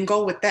 then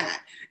go with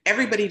that.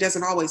 Everybody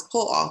doesn't always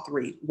pull all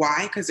three.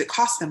 Why? Because it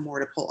costs them more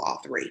to pull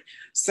all three.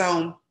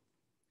 So,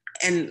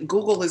 and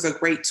Google is a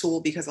great tool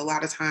because a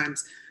lot of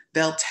times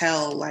they'll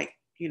tell like,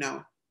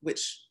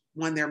 which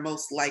one they're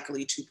most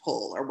likely to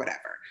pull or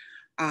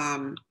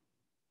whatever.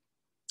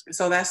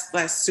 So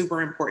that's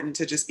super important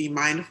to just be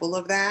mindful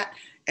of that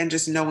and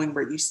just knowing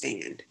where you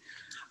stand.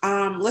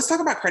 Let's talk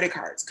about credit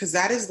cards, because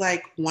that is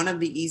like one of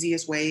the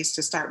easiest ways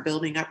to start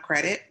building up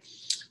credit.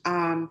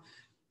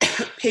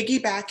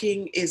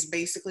 Piggybacking is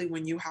basically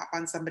when you hop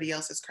on somebody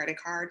else's credit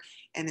card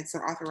and it's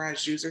an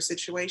authorized user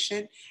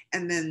situation,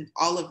 and then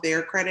all of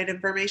their credit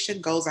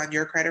information goes on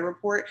your credit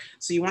report.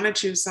 So you want to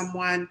choose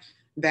someone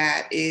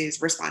that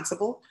is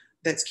responsible,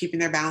 that's keeping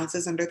their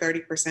balances under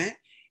 30%,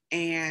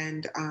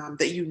 and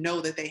that you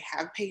know that they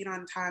have paid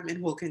on time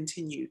and will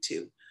continue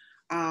to.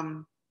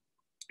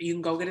 You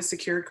can go get a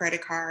secured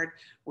credit card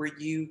where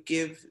you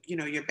give,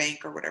 your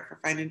bank or whatever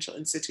financial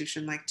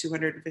institution like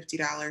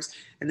 $250,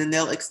 and then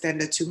they'll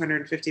extend a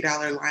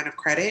 $250 line of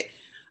credit.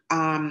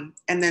 And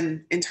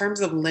then in terms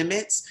of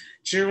limits,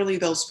 generally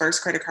those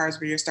first credit cards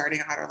where you're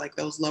starting out are like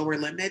those lower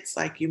limits.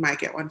 Like you might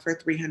get one for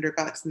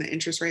 $300 and the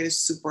interest rate is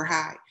super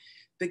high.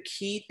 The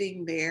key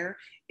thing there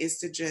is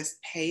to just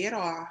pay it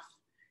off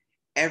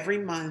every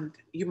month.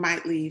 You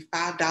might leave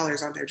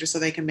 $5 on there just so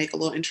they can make a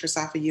little interest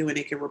off of you and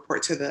it can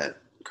report to the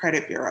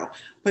credit bureau.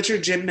 Put your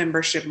gym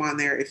membership on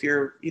there if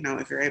you're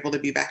able to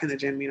be back in the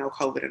gym,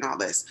 COVID and all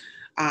this,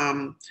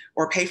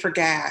 or pay for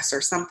gas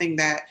or something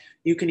that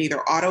you can either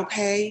auto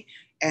pay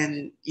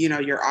and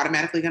you're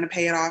automatically going to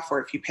pay it off,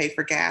 or if you pay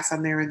for gas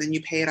on there and then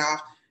you pay it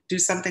off, do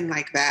something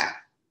like that.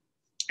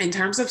 In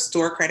terms of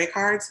store credit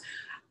cards,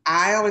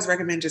 I always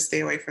recommend just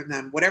stay away from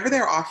them. Whatever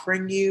they're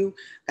offering you,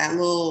 that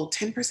little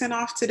 10%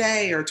 off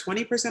today or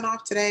 20%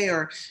 off today,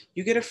 or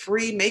you get a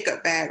free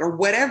makeup bag or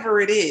whatever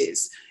it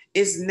is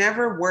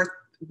never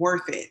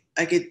worth it.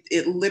 Like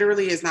it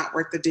literally is not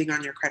worth the ding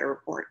on your credit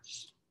report.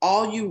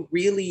 All you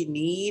really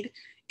need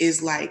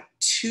is like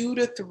 2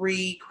 to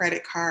 3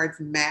 credit cards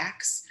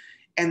max,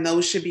 and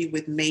those should be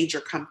with major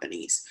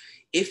companies.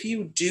 If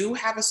you do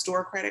have a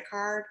store credit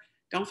card,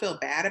 don't feel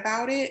bad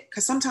about it,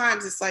 because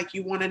sometimes it's like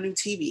you want a new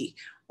TV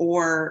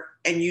or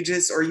you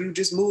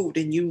just moved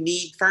and you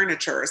need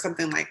furniture or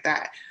something like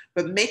that.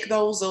 But make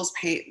those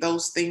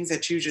things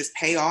that you just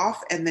pay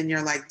off, and then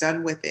you're like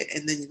done with it,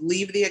 and then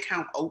leave the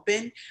account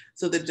open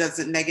so that it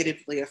doesn't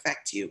negatively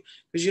affect you,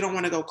 because you don't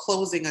want to go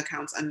closing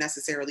accounts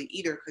unnecessarily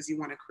either, because you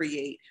want to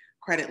create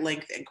credit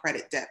length and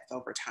credit depth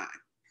over time.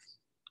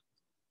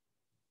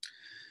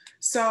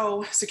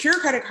 So secure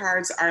credit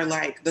cards are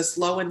like the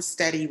slow and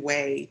steady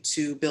way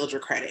to build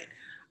your credit.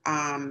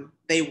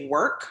 They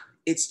work.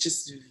 It's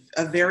just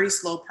a very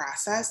slow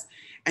process.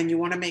 And you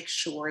want to make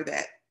sure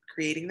that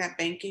creating that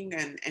banking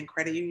and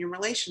credit union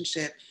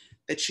relationship,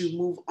 that you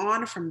move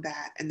on from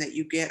that and that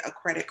you get a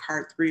credit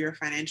card through your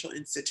financial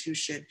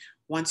institution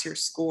once your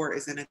score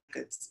is in a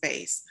good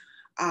space.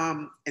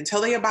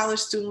 Until they abolish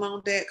student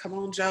loan debt, come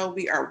on, Joe,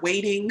 we are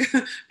waiting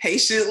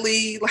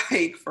patiently,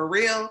 like for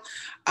real.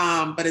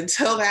 But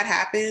until that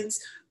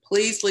happens,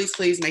 please, please,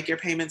 please make your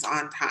payments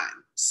on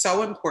time.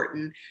 So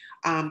important.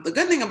 The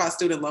good thing about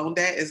student loan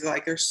debt is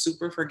like they're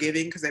super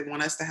forgiving because they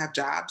want us to have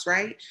jobs,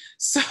 right?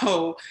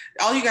 So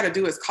all you got to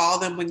do is call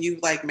them when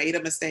you've like made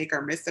a mistake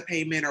or missed a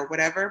payment or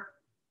whatever.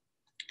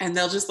 And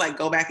they'll just like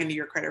go back into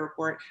your credit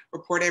report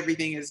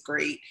everything is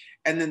great.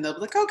 And then they'll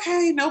be like,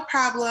 okay, no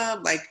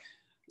problem.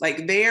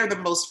 Like they are the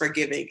most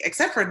forgiving,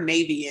 except for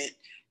Navient.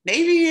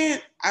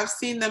 Navient, I've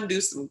seen them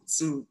do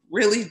some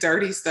really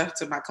dirty stuff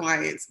to my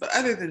clients. But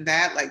other than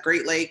that, like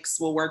Great Lakes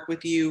will work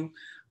with you.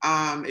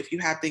 If you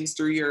have things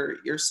through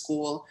your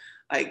school,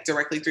 like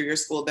directly through your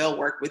school, they'll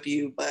work with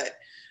you. But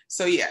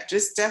so yeah,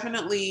 just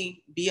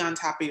definitely be on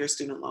top of your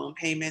student loan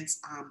payments.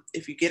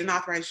 If you get an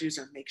authorized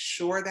user, make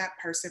sure that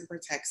person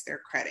protects their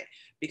credit,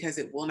 because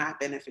it will not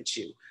benefit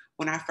you.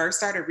 When I first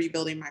started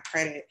rebuilding my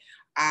credit,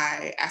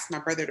 I asked my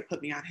brother to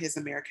put me on his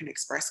American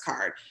Express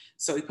card.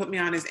 So he put me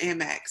on his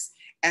Amex.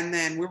 And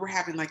then we were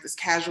having like this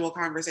casual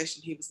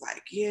conversation. He was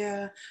like,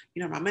 yeah,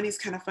 my money's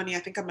kind of funny. I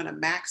think I'm going to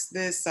max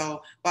this.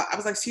 So, but I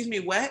was like, excuse me,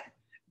 what?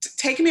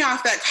 Take me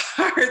off that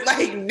card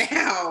like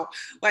now.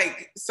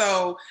 Like,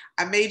 so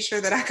I made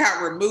sure that I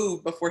got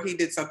removed before he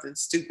did something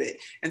stupid.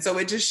 And so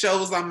it just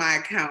shows on my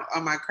account,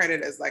 on my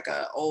credit, as like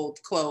a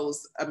old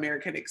closed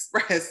American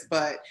Express,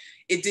 but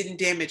it didn't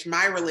damage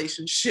my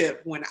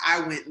relationship when I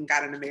went and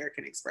got an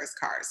American Express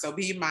card. So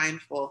be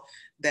mindful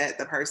that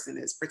the person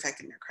is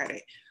protecting their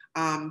credit.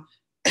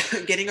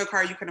 Getting a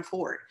car you can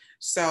afford.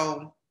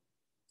 So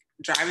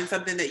driving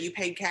something that you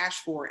paid cash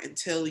for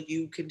until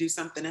you can do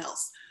something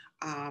else.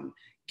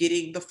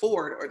 Getting the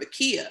Ford or the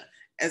Kia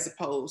as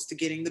opposed to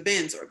getting the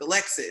Benz or the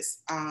Lexus.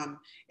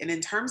 And in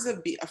terms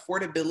of the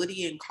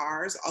affordability in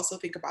cars, also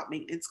think about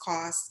maintenance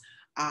costs.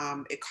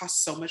 It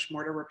costs so much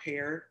more to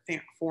repair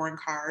foreign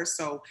cars.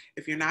 So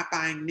if you're not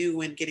buying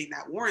new and getting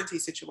that warranty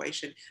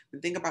situation,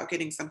 then think about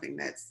getting something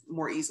that's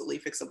more easily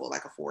fixable,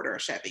 like a Ford or a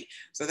Chevy.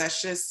 So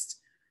that's just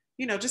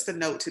a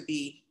note to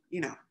be,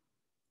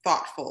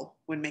 thoughtful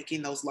when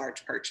making those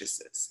large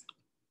purchases.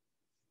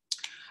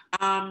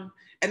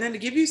 And then to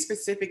give you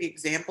specific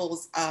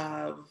examples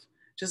of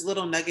just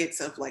little nuggets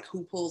of like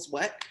who pulls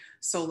what.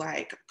 So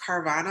like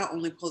Carvana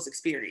only pulls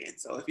Experian.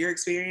 So if your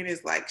Experian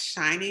is like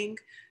shining,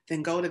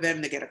 then go to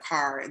them to get a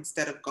car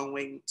instead of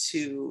going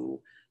to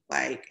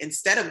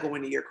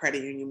your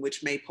credit union,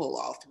 which may pull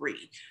all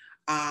three.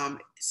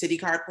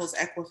 CitiCard pulls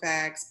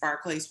Equifax,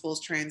 Barclays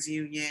pulls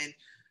TransUnion.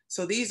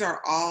 So these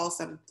are all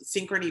some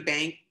Synchrony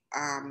Bank,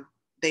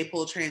 they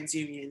pull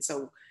TransUnion.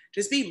 So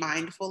just be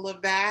mindful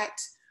of that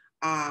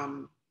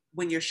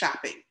when you're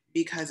shopping,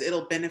 because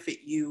it'll benefit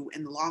you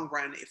in the long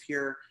run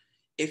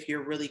if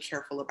you're really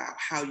careful about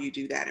how you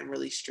do that and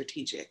really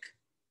strategic.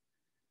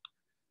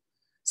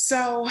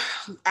 So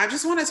I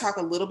just want to talk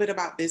a little bit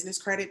about business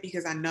credit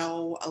because I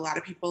know a lot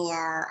of people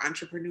are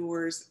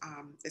entrepreneurs.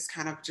 It's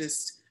kind of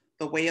just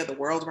the way of the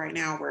world right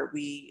now where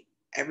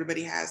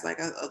everybody has like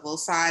a little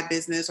side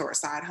business or a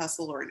side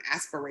hustle or an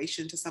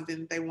aspiration to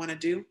something that they want to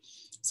do.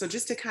 So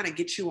just to kind of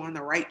get you on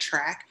the right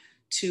track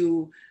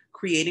to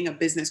creating a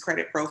business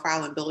credit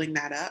profile and building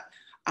that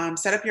up,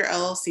 set up your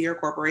LLC or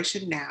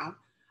corporation now.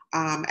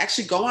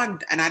 Actually go on,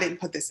 and I didn't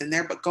put this in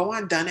there, but go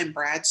on Dun and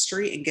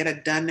Bradstreet and get a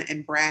Dun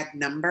and Brad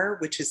number,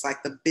 which is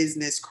like the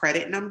business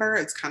credit number.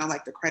 It's kind of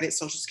like the credit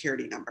social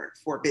security number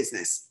for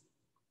business.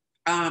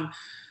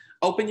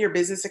 Open your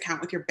business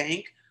account with your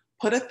bank,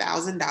 put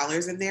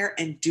 $1,000 in there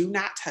and do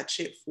not touch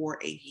it for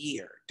a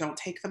year. Don't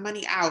take the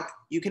money out.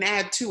 You can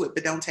add to it,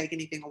 but don't take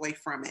anything away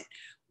from it.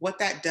 What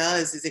that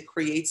does is it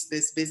creates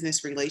this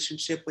business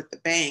relationship with the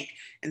bank.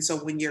 And so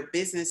when your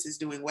business is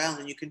doing well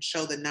and you can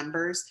show the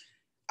numbers,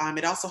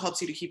 it also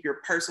helps you to keep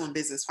your personal and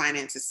business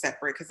finances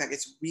separate because that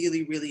gets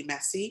really, really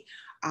messy.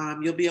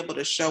 You'll be able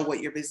to show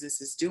what your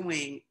business is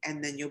doing,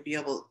 and then you'll be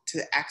able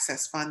to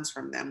access funds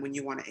from them when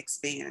you want to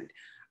expand.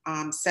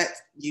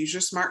 Use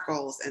your SMART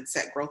goals and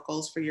set growth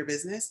goals for your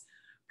business.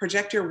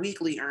 Project your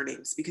weekly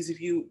earnings because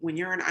when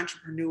you're an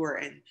entrepreneur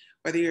and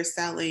whether you're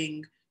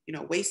selling,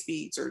 waist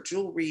beads or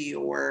jewelry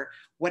or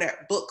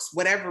books,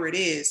 whatever it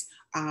is,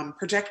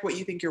 project what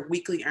you think your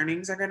weekly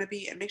earnings are going to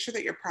be and make sure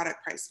that your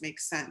product price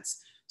makes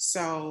sense.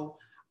 So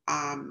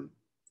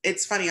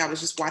it's funny, I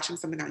was just watching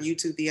something on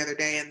YouTube the other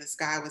day and this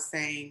guy was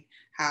saying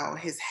how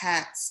his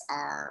hats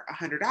are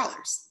 $100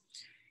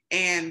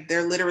 and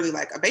they're literally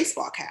like a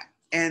baseball cap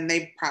and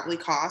they probably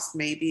cost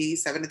maybe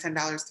 $7 to $10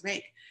 to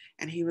make.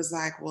 And he was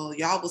like, well,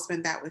 y'all will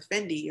spend that with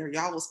Fendi or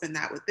y'all will spend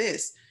that with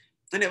this.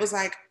 And it was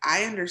like,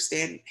 I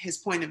understand his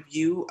point of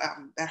view,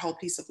 that whole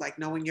piece of like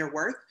knowing your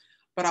worth,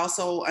 but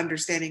also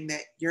understanding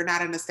that you're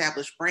not an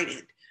established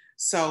brand.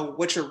 So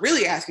what you're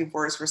really asking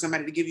for is for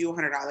somebody to give you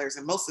 $100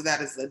 and most of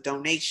that is a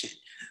donation.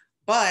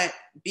 But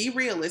be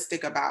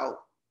realistic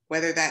about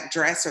whether that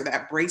dress or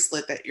that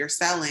bracelet that you're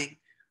selling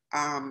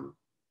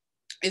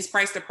is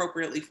priced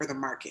appropriately for the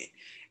market.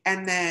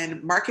 And then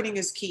marketing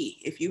is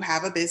key. If you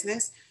have a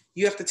business,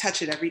 you have to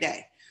touch it every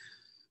day.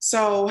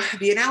 So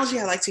the analogy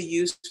I like to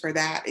use for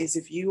that is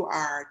if you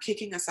are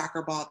kicking a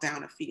soccer ball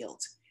down a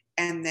field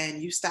and then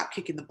you stop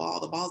kicking the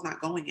ball's not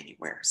going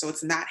anywhere. So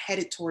it's not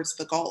headed towards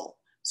the goal.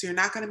 So you're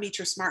not going to meet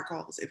your SMART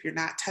goals if you're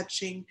not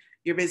touching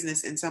your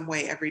business in some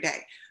way every day.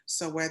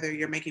 So whether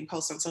you're making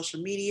posts on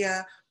social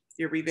media,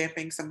 you're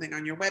revamping something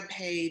on your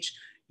webpage,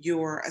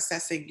 you're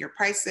assessing your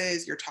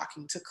prices, you're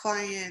talking to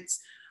clients,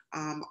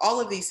 all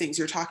of these things,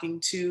 you're talking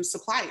to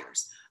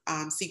suppliers,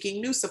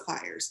 seeking new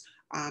suppliers.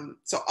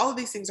 So all of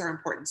these things are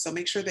important. So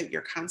make sure that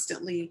you're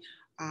constantly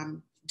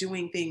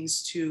doing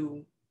things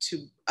to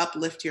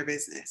uplift your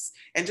business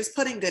and just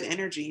putting good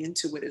energy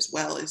into it as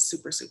well is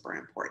super, super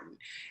important.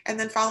 And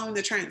then following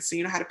the trends. So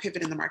you know how to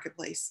pivot in the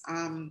marketplace.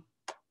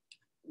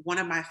 One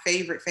of my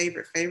favorite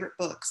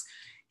books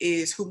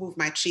is Who Moved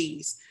My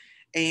Cheese?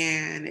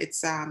 And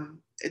it's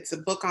a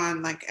book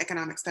on like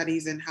economic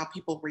studies and how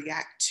people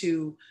react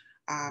to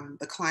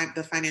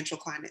the financial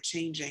climate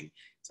changing.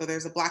 So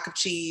there's a block of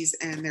cheese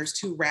and there's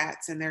two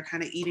rats and they're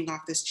kind of eating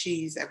off this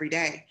cheese every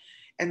day.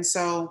 And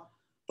so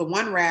the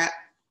one rat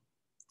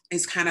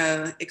is kind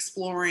of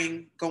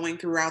exploring, going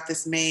throughout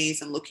this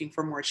maze and looking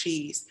for more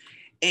cheese.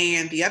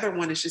 And the other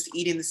one is just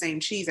eating the same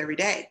cheese every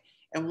day.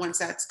 And once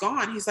that's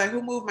gone, he's like,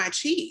 who moved my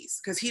cheese?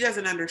 Because he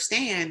doesn't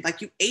understand,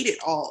 like you ate it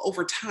all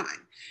over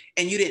time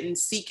and you didn't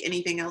seek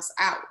anything else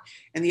out.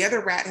 And the other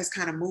rat has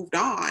kind of moved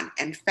on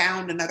and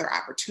found another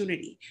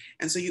opportunity.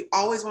 And so you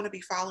always want to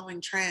be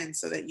following trends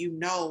so that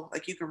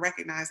like you can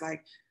recognize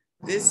like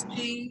this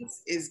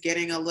cheese is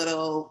getting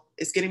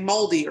it's getting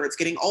moldy or it's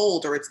getting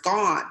old or it's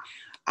gone.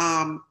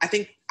 I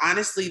think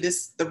honestly,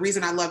 the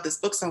reason I love this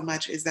book so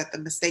much is that the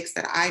mistakes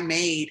that I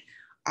made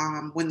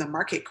when the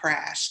market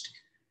crashed,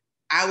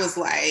 I was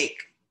like,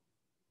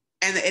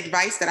 and the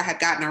advice that I had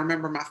gotten, I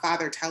remember my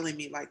father telling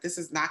me like, this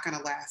is not going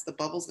to last. The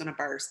bubble's going to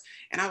burst.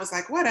 And I was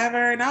like,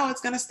 whatever, no,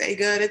 it's going to stay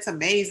good. It's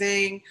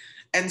amazing.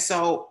 And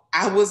so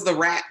I was the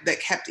rat that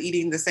kept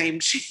eating the same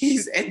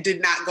cheese and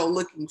did not go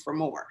looking for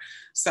more.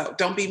 So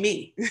don't be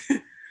me.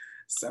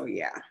 So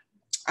yeah.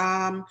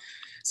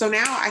 So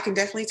now I can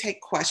definitely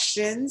take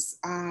questions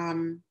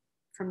from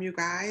you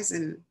guys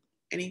and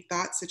any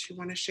thoughts that you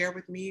want to share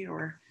with me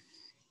or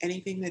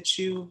anything that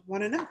you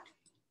want to know.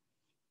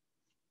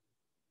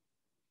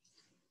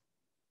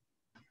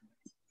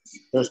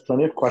 There's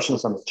plenty of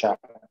questions on the chat.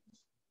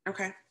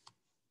 Okay.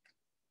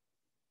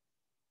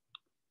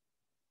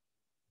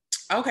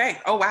 Okay.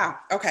 Oh, wow.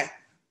 Okay.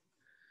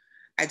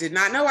 I did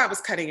not know I was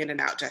cutting in and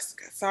out,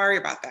 Jessica. Sorry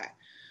about that.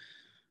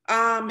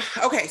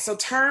 Okay, so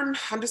term,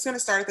 I'm just going to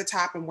start at the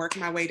top and work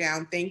my way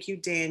down. Thank you,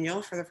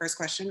 Daniel, for the first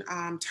question.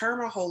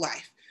 Term or whole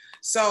life?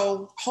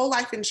 So whole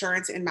life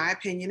insurance, in my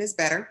opinion, is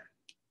better.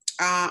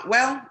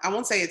 Well, I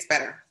won't say it's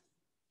better.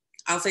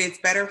 I'll say it's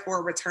better for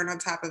a return on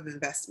top of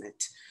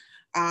investment.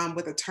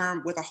 With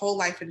a whole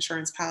life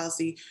insurance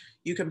policy,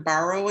 you can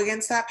borrow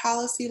against that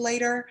policy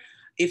later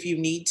if you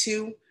need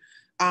to.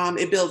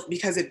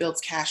 because it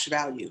builds cash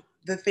value.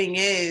 The thing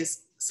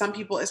is, some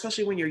people,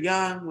 especially when you're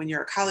young, when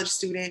you're a college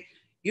student,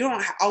 you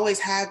don't always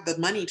have the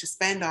money to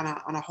spend on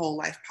a whole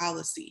life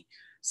policy.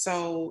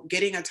 So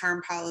getting a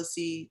term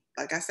policy,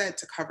 like I said,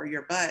 to cover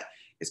your butt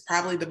is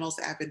probably the most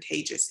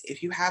advantageous.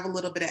 If you have a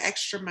little bit of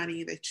extra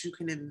money that you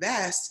can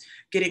invest,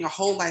 getting a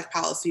whole life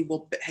policy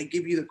will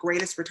give you the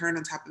greatest return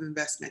on top of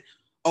investment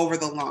over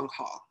the long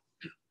haul.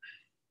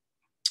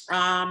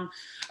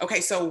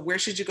 Okay, so where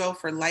should you go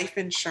for life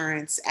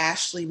insurance?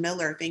 Ashley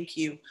Miller, thank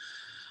you.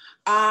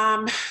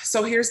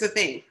 So here's the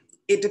thing.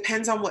 It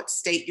depends on what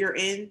state you're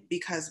in,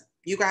 because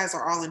you guys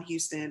are all in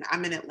Houston.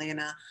 I'm in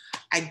Atlanta.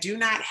 I do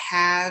not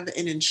have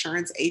an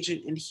insurance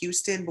agent in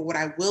Houston, but what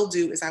I will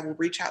do is I will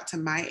reach out to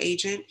my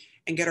agent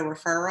and get a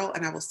referral,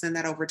 and I will send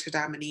that over to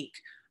Dominique.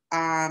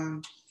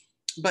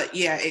 But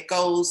yeah, it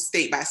goes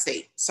state by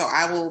state. So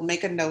I will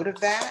make a note of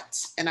that,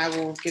 and I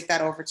will get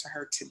that over to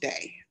her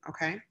today,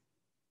 okay?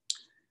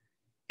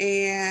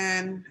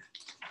 And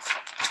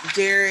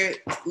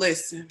Jared,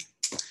 listen,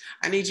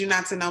 I need you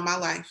not to know my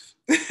life.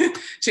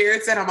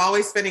 Jared said I'm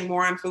always spending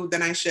more on food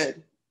than I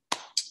should.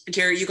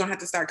 Jared, you're gonna have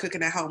to start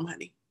cooking at home,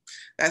 honey.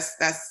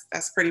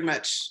 That's pretty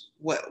much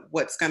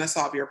what's gonna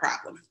solve your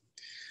problem.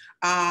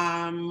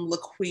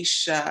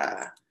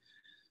 LaQuisha,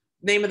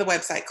 name of the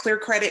website, Clear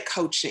Credit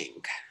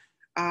Coaching.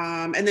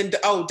 And then,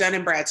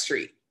 Dun &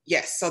 Bradstreet.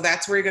 Yes, so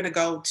that's where you're gonna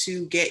go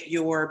to get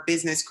your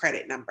business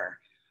credit number.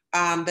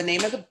 The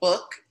name of the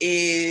book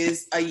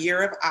is A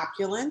Year of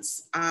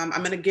Opulence. I'm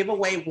going to give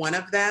away one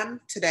of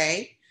them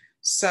today.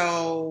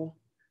 So,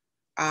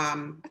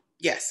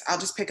 yes, I'll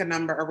just pick a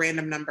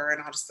random number,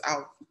 and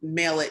I'll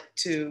mail it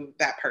to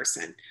that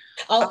person.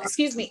 Oh,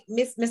 excuse me,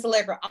 Miss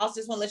Allegra. I also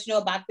just want to let you know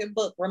about their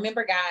book.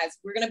 Remember, guys,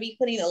 we're going to be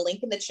putting a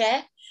link in the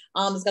chat.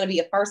 It's going to be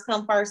a first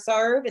come, first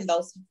serve, and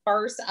those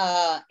first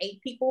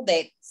 8 people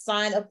that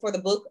sign up for the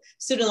book,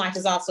 Student Life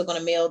is also going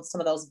to mail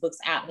some of those books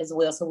out as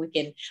well, so we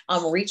can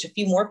reach a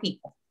few more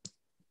people.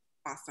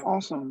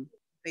 Awesome.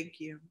 Thank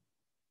you.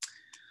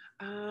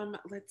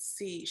 Let's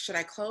see. Should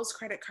I close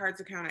credit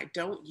cards account I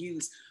don't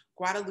use?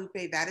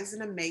 Guadalupe, that is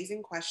an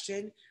amazing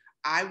question.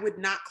 I would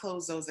not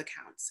close those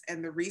accounts.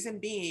 And the reason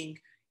being,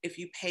 if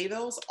you pay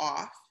those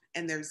off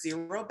and there's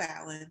zero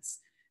balance,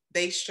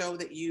 they show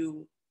that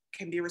you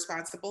can be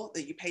responsible,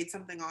 that you paid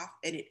something off,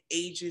 and it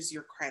ages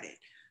your credit.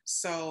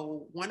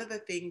 So one of the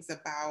things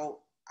about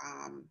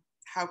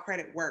how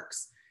credit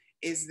works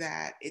is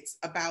that it's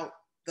about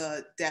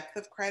the depth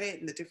of credit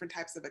and the different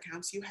types of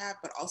accounts you have,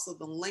 but also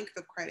the length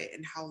of credit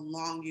and how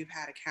long you've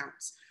had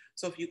accounts.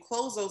 So if you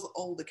close those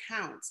old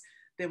accounts,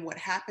 then what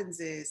happens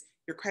is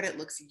your credit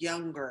looks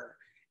younger.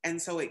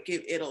 And so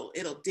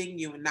it'll ding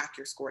you and knock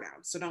your score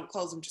down. So don't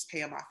close them, just pay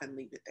them off and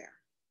leave it there.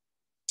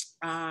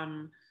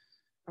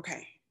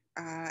 Okay.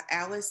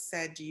 Alice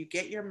said, do you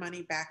get your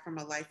money back from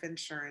a life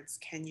insurance?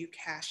 Can you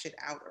cash it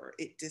out or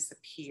it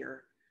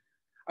disappear?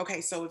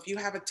 Okay, so if you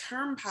have a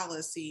term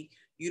policy,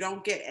 you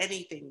don't get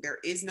anything. There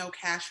is no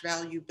cash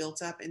value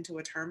built up into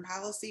a term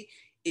policy.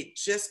 It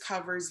just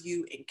covers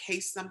you in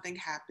case something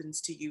happens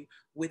to you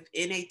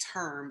within a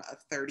term of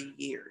 30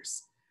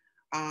 years.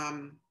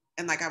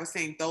 And like I was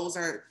saying, those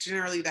are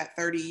generally, that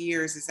 30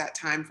 years is that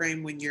time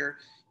frame when you're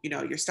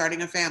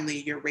starting a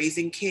family, you're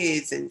raising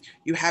kids, and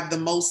you have the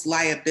most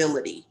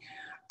liability.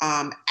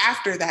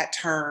 After that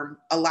term,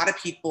 a lot of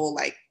people,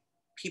 like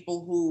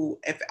people who,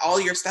 if all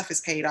your stuff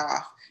is paid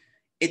off,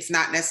 it's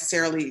not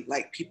necessarily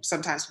like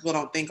sometimes people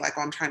don't think like,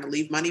 oh, I'm trying to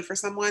leave money for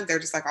someone. They're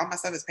just like, all my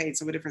stuff is paid,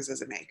 so what difference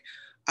does it make?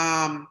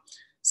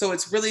 So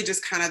it's really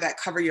just kind of that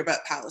cover your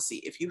butt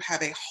policy. If you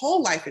have a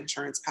whole life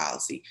insurance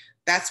policy,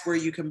 that's where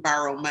you can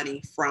borrow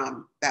money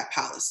from that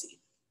policy.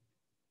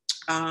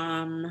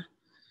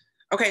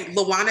 Okay,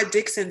 Lawana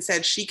Dixon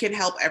said she can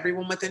help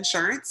everyone with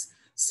insurance.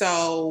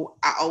 So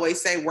I always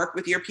say work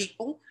with your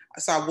people.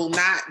 So I will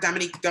not,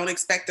 Dominique, don't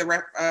expect a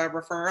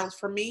referral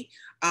from me.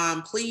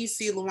 Please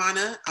see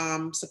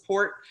Luana,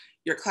 support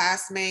your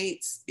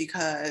classmates,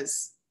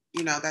 because,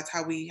 that's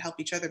how we help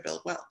each other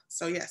build wealth.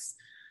 So yes.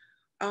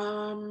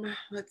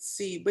 Let's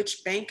see,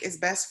 which bank is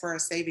best for a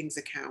savings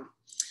account?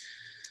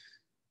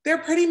 They're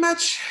pretty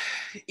much,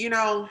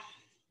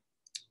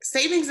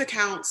 savings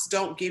accounts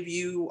don't give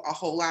you a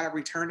whole lot of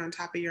return on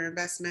top of your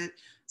investment.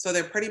 So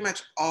they're pretty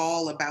much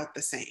all about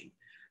the same.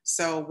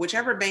 So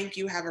whichever bank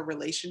you have a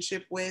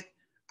relationship with,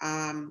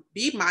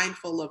 be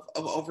mindful of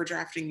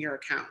overdrafting your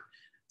account.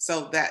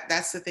 So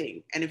that's the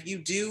thing. And if you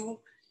do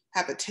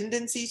have a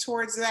tendency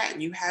towards that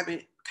and you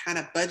haven't kind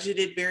of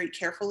budgeted very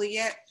carefully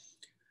yet,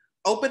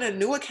 open a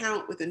new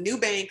account with a new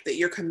bank that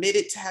you're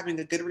committed to having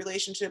a good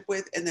relationship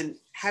with, and then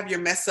have your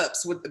mess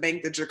ups with the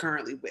bank that you're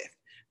currently with.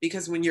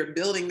 Because when you're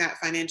building that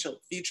financial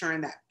future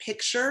and that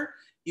picture,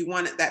 you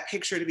want that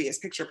picture to be as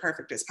picture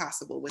perfect as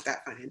possible with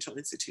that financial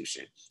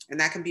institution. And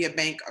that can be a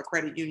bank, a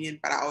credit union,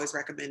 but I always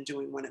recommend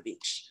doing one of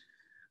each.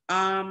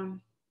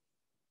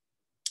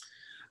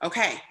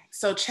 Okay,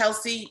 so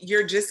Chelsea,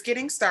 you're just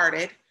getting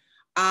started.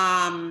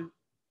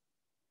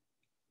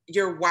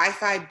 Your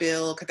Wi-Fi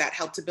bill, could that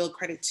help to build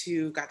credit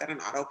too? Got that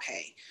on auto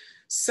pay.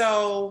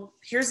 So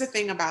here's the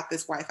thing about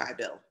this Wi-Fi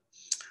bill.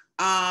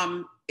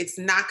 It's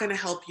not going to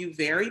help you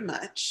very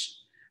much.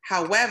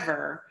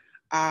 However,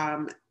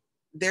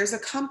 there's a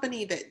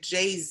company that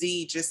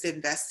Jay-Z just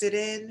invested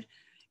in,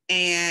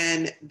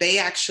 and they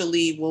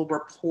actually will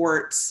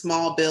report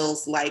small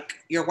bills like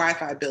your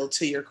Wi-Fi bill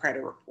to your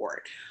credit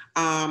report.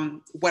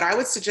 What I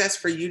would suggest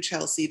for you,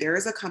 Chelsea, there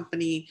is a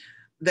company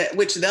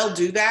which they'll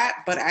do that,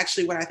 but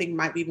actually what I think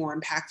might be more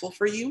impactful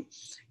for you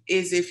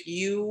is if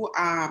you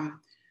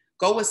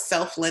go with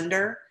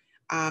self-lender.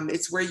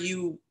 It's where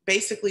you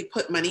basically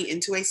put money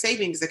into a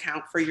savings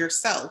account for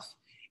yourself,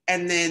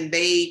 and then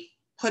they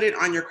put it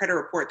on your credit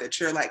report that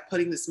you're like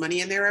putting this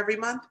money in there every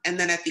month. And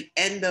then at the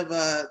end of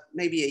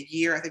maybe a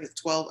year, I think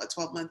it's a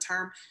 12-month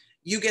term,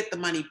 you get the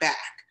money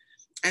back.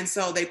 And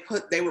so they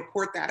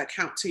report that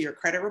account to your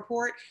credit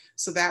report.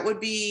 So that would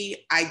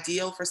be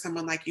ideal for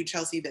someone like you,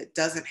 Chelsea, that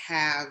doesn't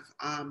have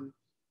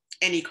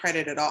any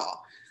credit at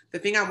all. The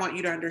thing I want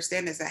you to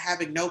understand is that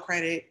having no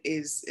credit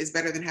is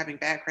better than having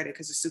bad credit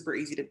because it's super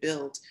easy to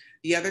build.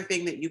 The other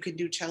thing that you can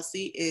do,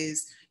 Chelsea,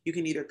 is you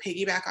can either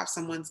piggyback off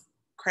someone's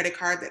credit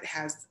card that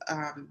has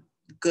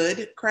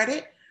good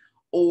credit,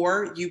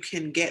 or you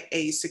can get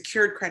a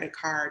secured credit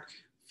card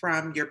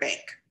from your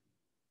bank.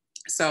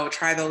 So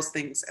try those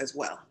things as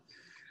well.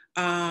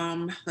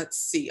 Let's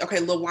see. Okay,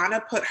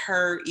 Lawana put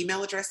her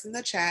email address in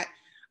the chat.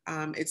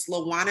 It's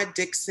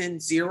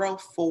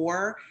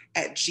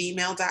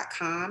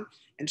lawanadixon04@gmail.com.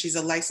 And she's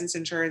a licensed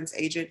insurance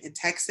agent in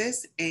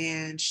Texas,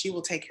 and she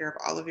will take care of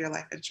all of your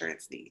life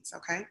insurance needs,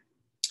 okay?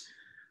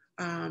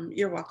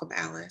 You're welcome,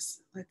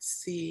 Alice. Let's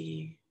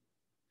see.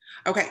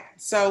 Okay,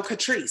 so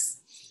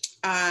Catrice,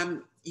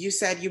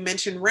 you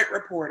mentioned Rent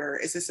Reporter.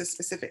 Is this a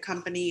specific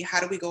company?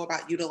 How do we go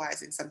about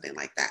utilizing something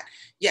like that?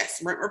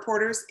 Yes, Rent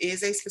Reporters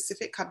is a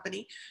specific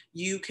company.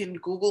 You can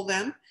Google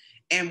them,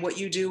 and what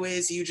you do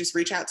is you just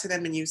reach out to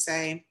them and you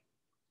say,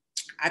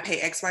 I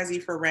pay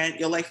XYZ for rent.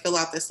 You'll like fill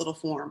out this little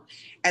form,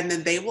 and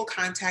then they will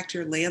contact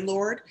your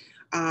landlord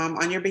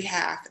on your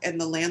behalf.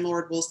 And the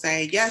landlord will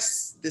say,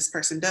 yes, this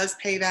person does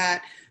pay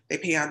that. They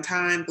pay on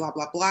time, blah,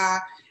 blah,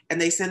 blah.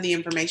 And they send the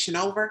information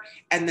over,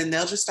 and then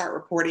they'll just start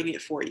reporting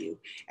it for you.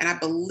 And I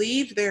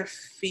believe their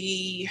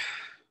fee,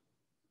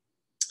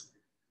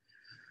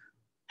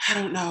 I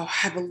don't know,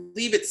 I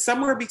believe it's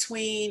somewhere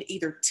between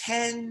either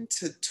 $10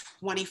 to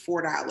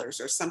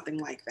 $24 or something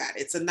like that.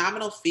 It's a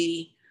nominal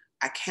fee.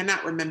 I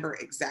cannot remember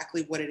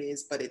exactly what it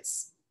is, but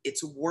it's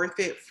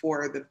worth it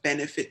for the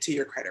benefit to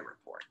your credit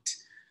report.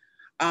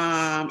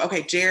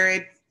 Okay,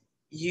 Jared,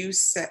 you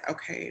said,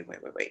 okay, wait.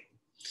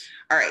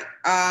 All right,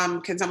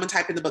 can someone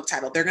type in the book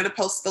title? They're gonna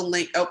post the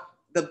link. Oh,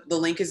 the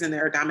link is in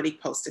there,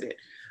 Dominique posted it.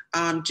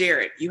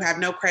 Jared, you have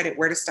no credit,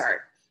 where to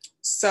start?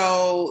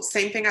 So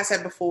same thing I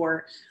said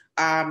before,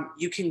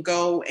 you can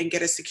go and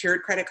get a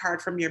secured credit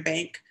card from your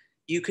bank.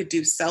 You could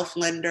do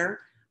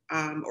self-lender,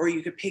 or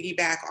you could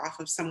piggyback off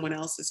of someone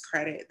else's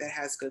credit that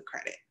has good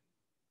credit.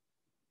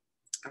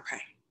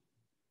 Okay.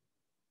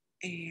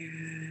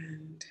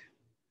 And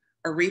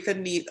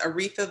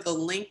Aretha, the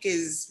link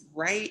is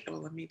right. Oh,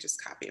 let me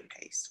just copy and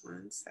paste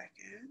 1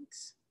 second.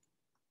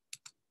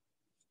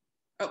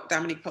 Oh,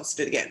 Dominique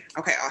posted it again.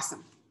 Okay,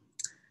 awesome.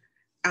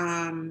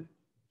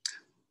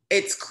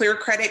 It's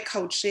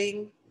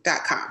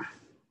clearcreditcoaching.com.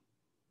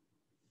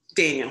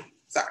 Daniel,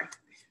 sorry.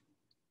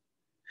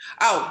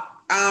 Oh,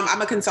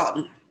 I'm a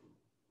consultant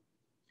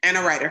and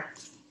a writer.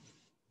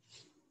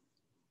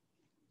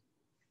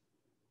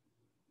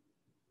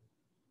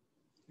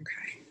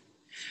 Okay.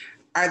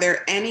 Are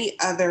there any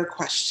other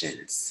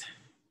questions?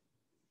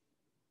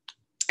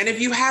 And if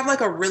you have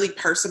like a really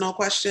personal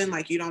question,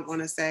 like you don't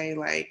want to say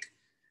like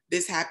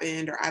this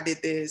happened or I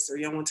did this, or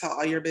you don't want to tell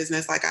all your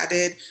business like I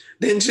did,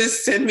 then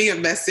just send me a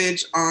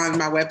message on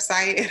my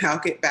website and I'll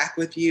get back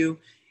with you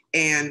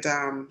and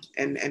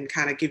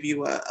kind of give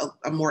you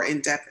a more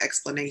in-depth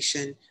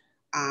explanation.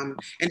 And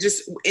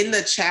just in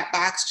the chat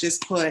box,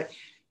 just put,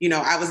 you know,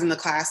 I was in the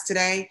class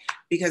today,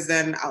 because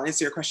then I'll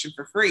answer your question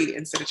for free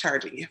instead of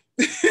charging you.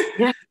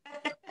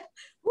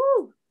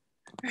 Woo.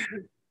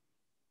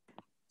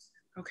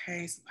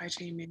 Okay, supply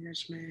chain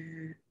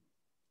management.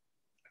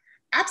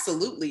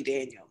 Absolutely,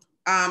 Daniel.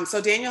 So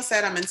Daniel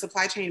said, I'm in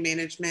supply chain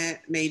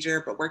management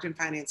major, but worked in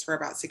finance for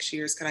about 6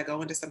 years. Could I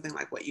go into something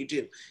like what you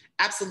do?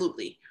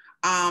 Absolutely.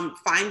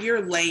 Find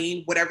your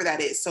lane, whatever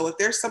that is. So if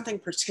there's something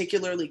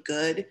particularly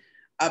good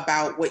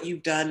about what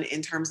you've done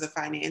in terms of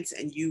finance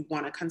and you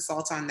want to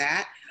consult on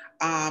that,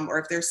 or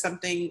if there's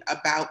something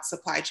about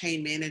supply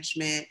chain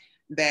management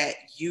that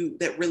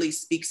really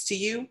speaks to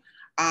you,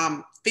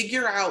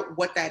 figure out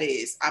what that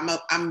is.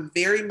 I'm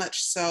very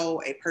much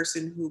so a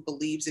person who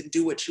believes in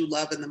do what you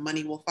love and the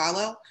money will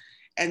follow.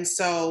 And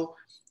so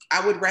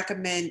I would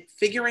recommend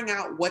figuring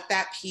out what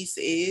that piece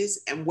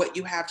is and what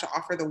you have to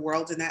offer the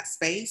world in that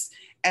space,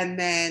 and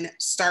then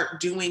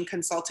start doing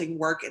consulting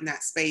work in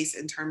that space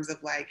in terms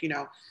of like, you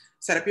know,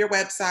 set up your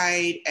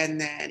website, and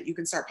then you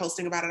can start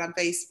posting about it on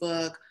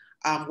Facebook.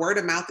 Word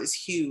of mouth is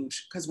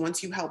huge, because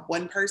once you help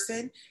one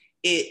person,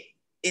 it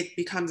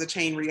becomes a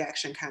chain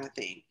reaction kind of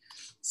thing.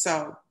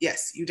 So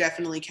yes, you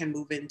definitely can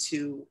move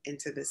into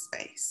this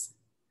space.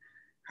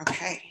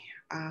 Okay.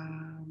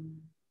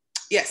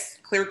 Yes,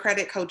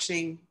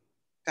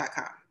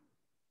 clearcreditcoaching.com.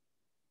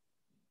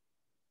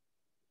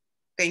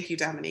 Thank you,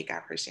 Dominique. I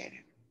appreciate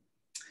it.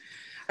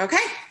 Okay,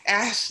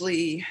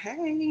 Ashley,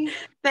 hey.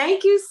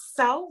 Thank you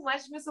so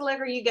much, Miss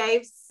Allegra. You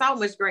gave so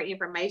much great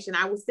information.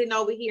 I was sitting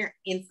over here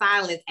in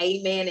silence,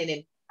 amen, and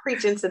then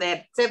preaching to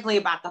that, simply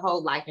about the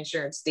whole life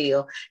insurance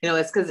deal. You know,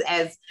 it's because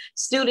as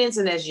students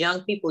and as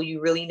young people, you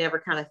really never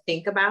kind of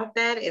think about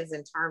that as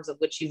in terms of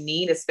what you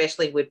need,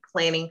 especially with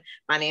planning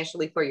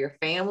financially for your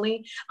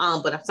family.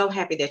 But I'm so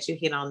happy that you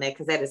hit on that,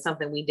 because that is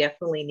something we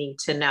definitely need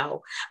to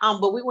know.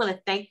 But we want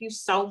to thank you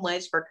so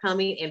much for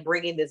coming and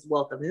bringing this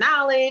wealth of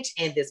knowledge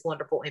and this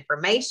wonderful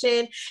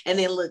information, and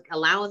then look,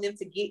 allowing them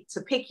to get to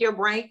pick your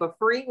brain for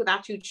free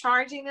without you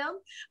charging them.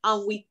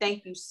 We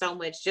thank you so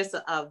much. Just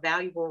a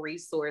valuable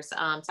resource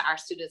to our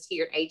students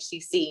here at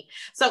HTC.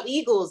 So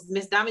Eagles,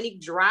 Miss Dominique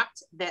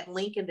dropped that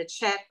link in the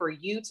chat for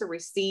you to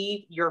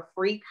receive your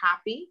free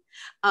copy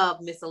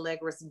of Miss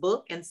Allegra's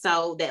book. And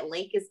so that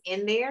link is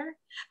in there.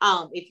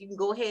 If you can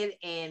go ahead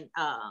and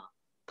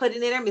put it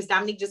in there. Miss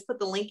Dominique just put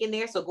the link in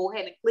there. So go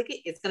ahead and click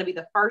it. It's going to be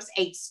the first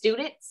 8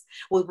 students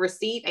will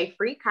receive a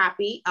free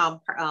copy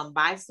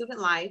by Student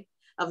Life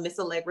of Miss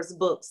Allegra's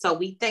book. So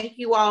we thank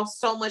you all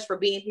so much for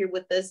being here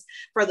with us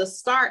for the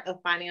start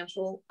of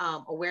Financial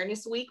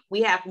Awareness Week.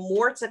 We have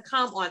more to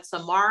come on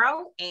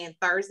tomorrow and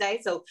Thursday.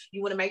 So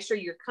you want to make sure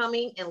you're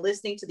coming and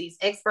listening to these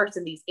experts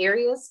in these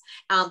areas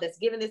that's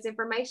giving this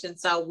information.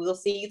 So we'll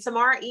see you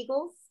tomorrow,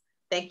 Eagles.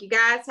 Thank you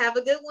guys. Have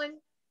a good one.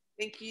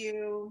 Thank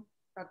you.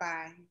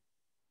 Bye-bye.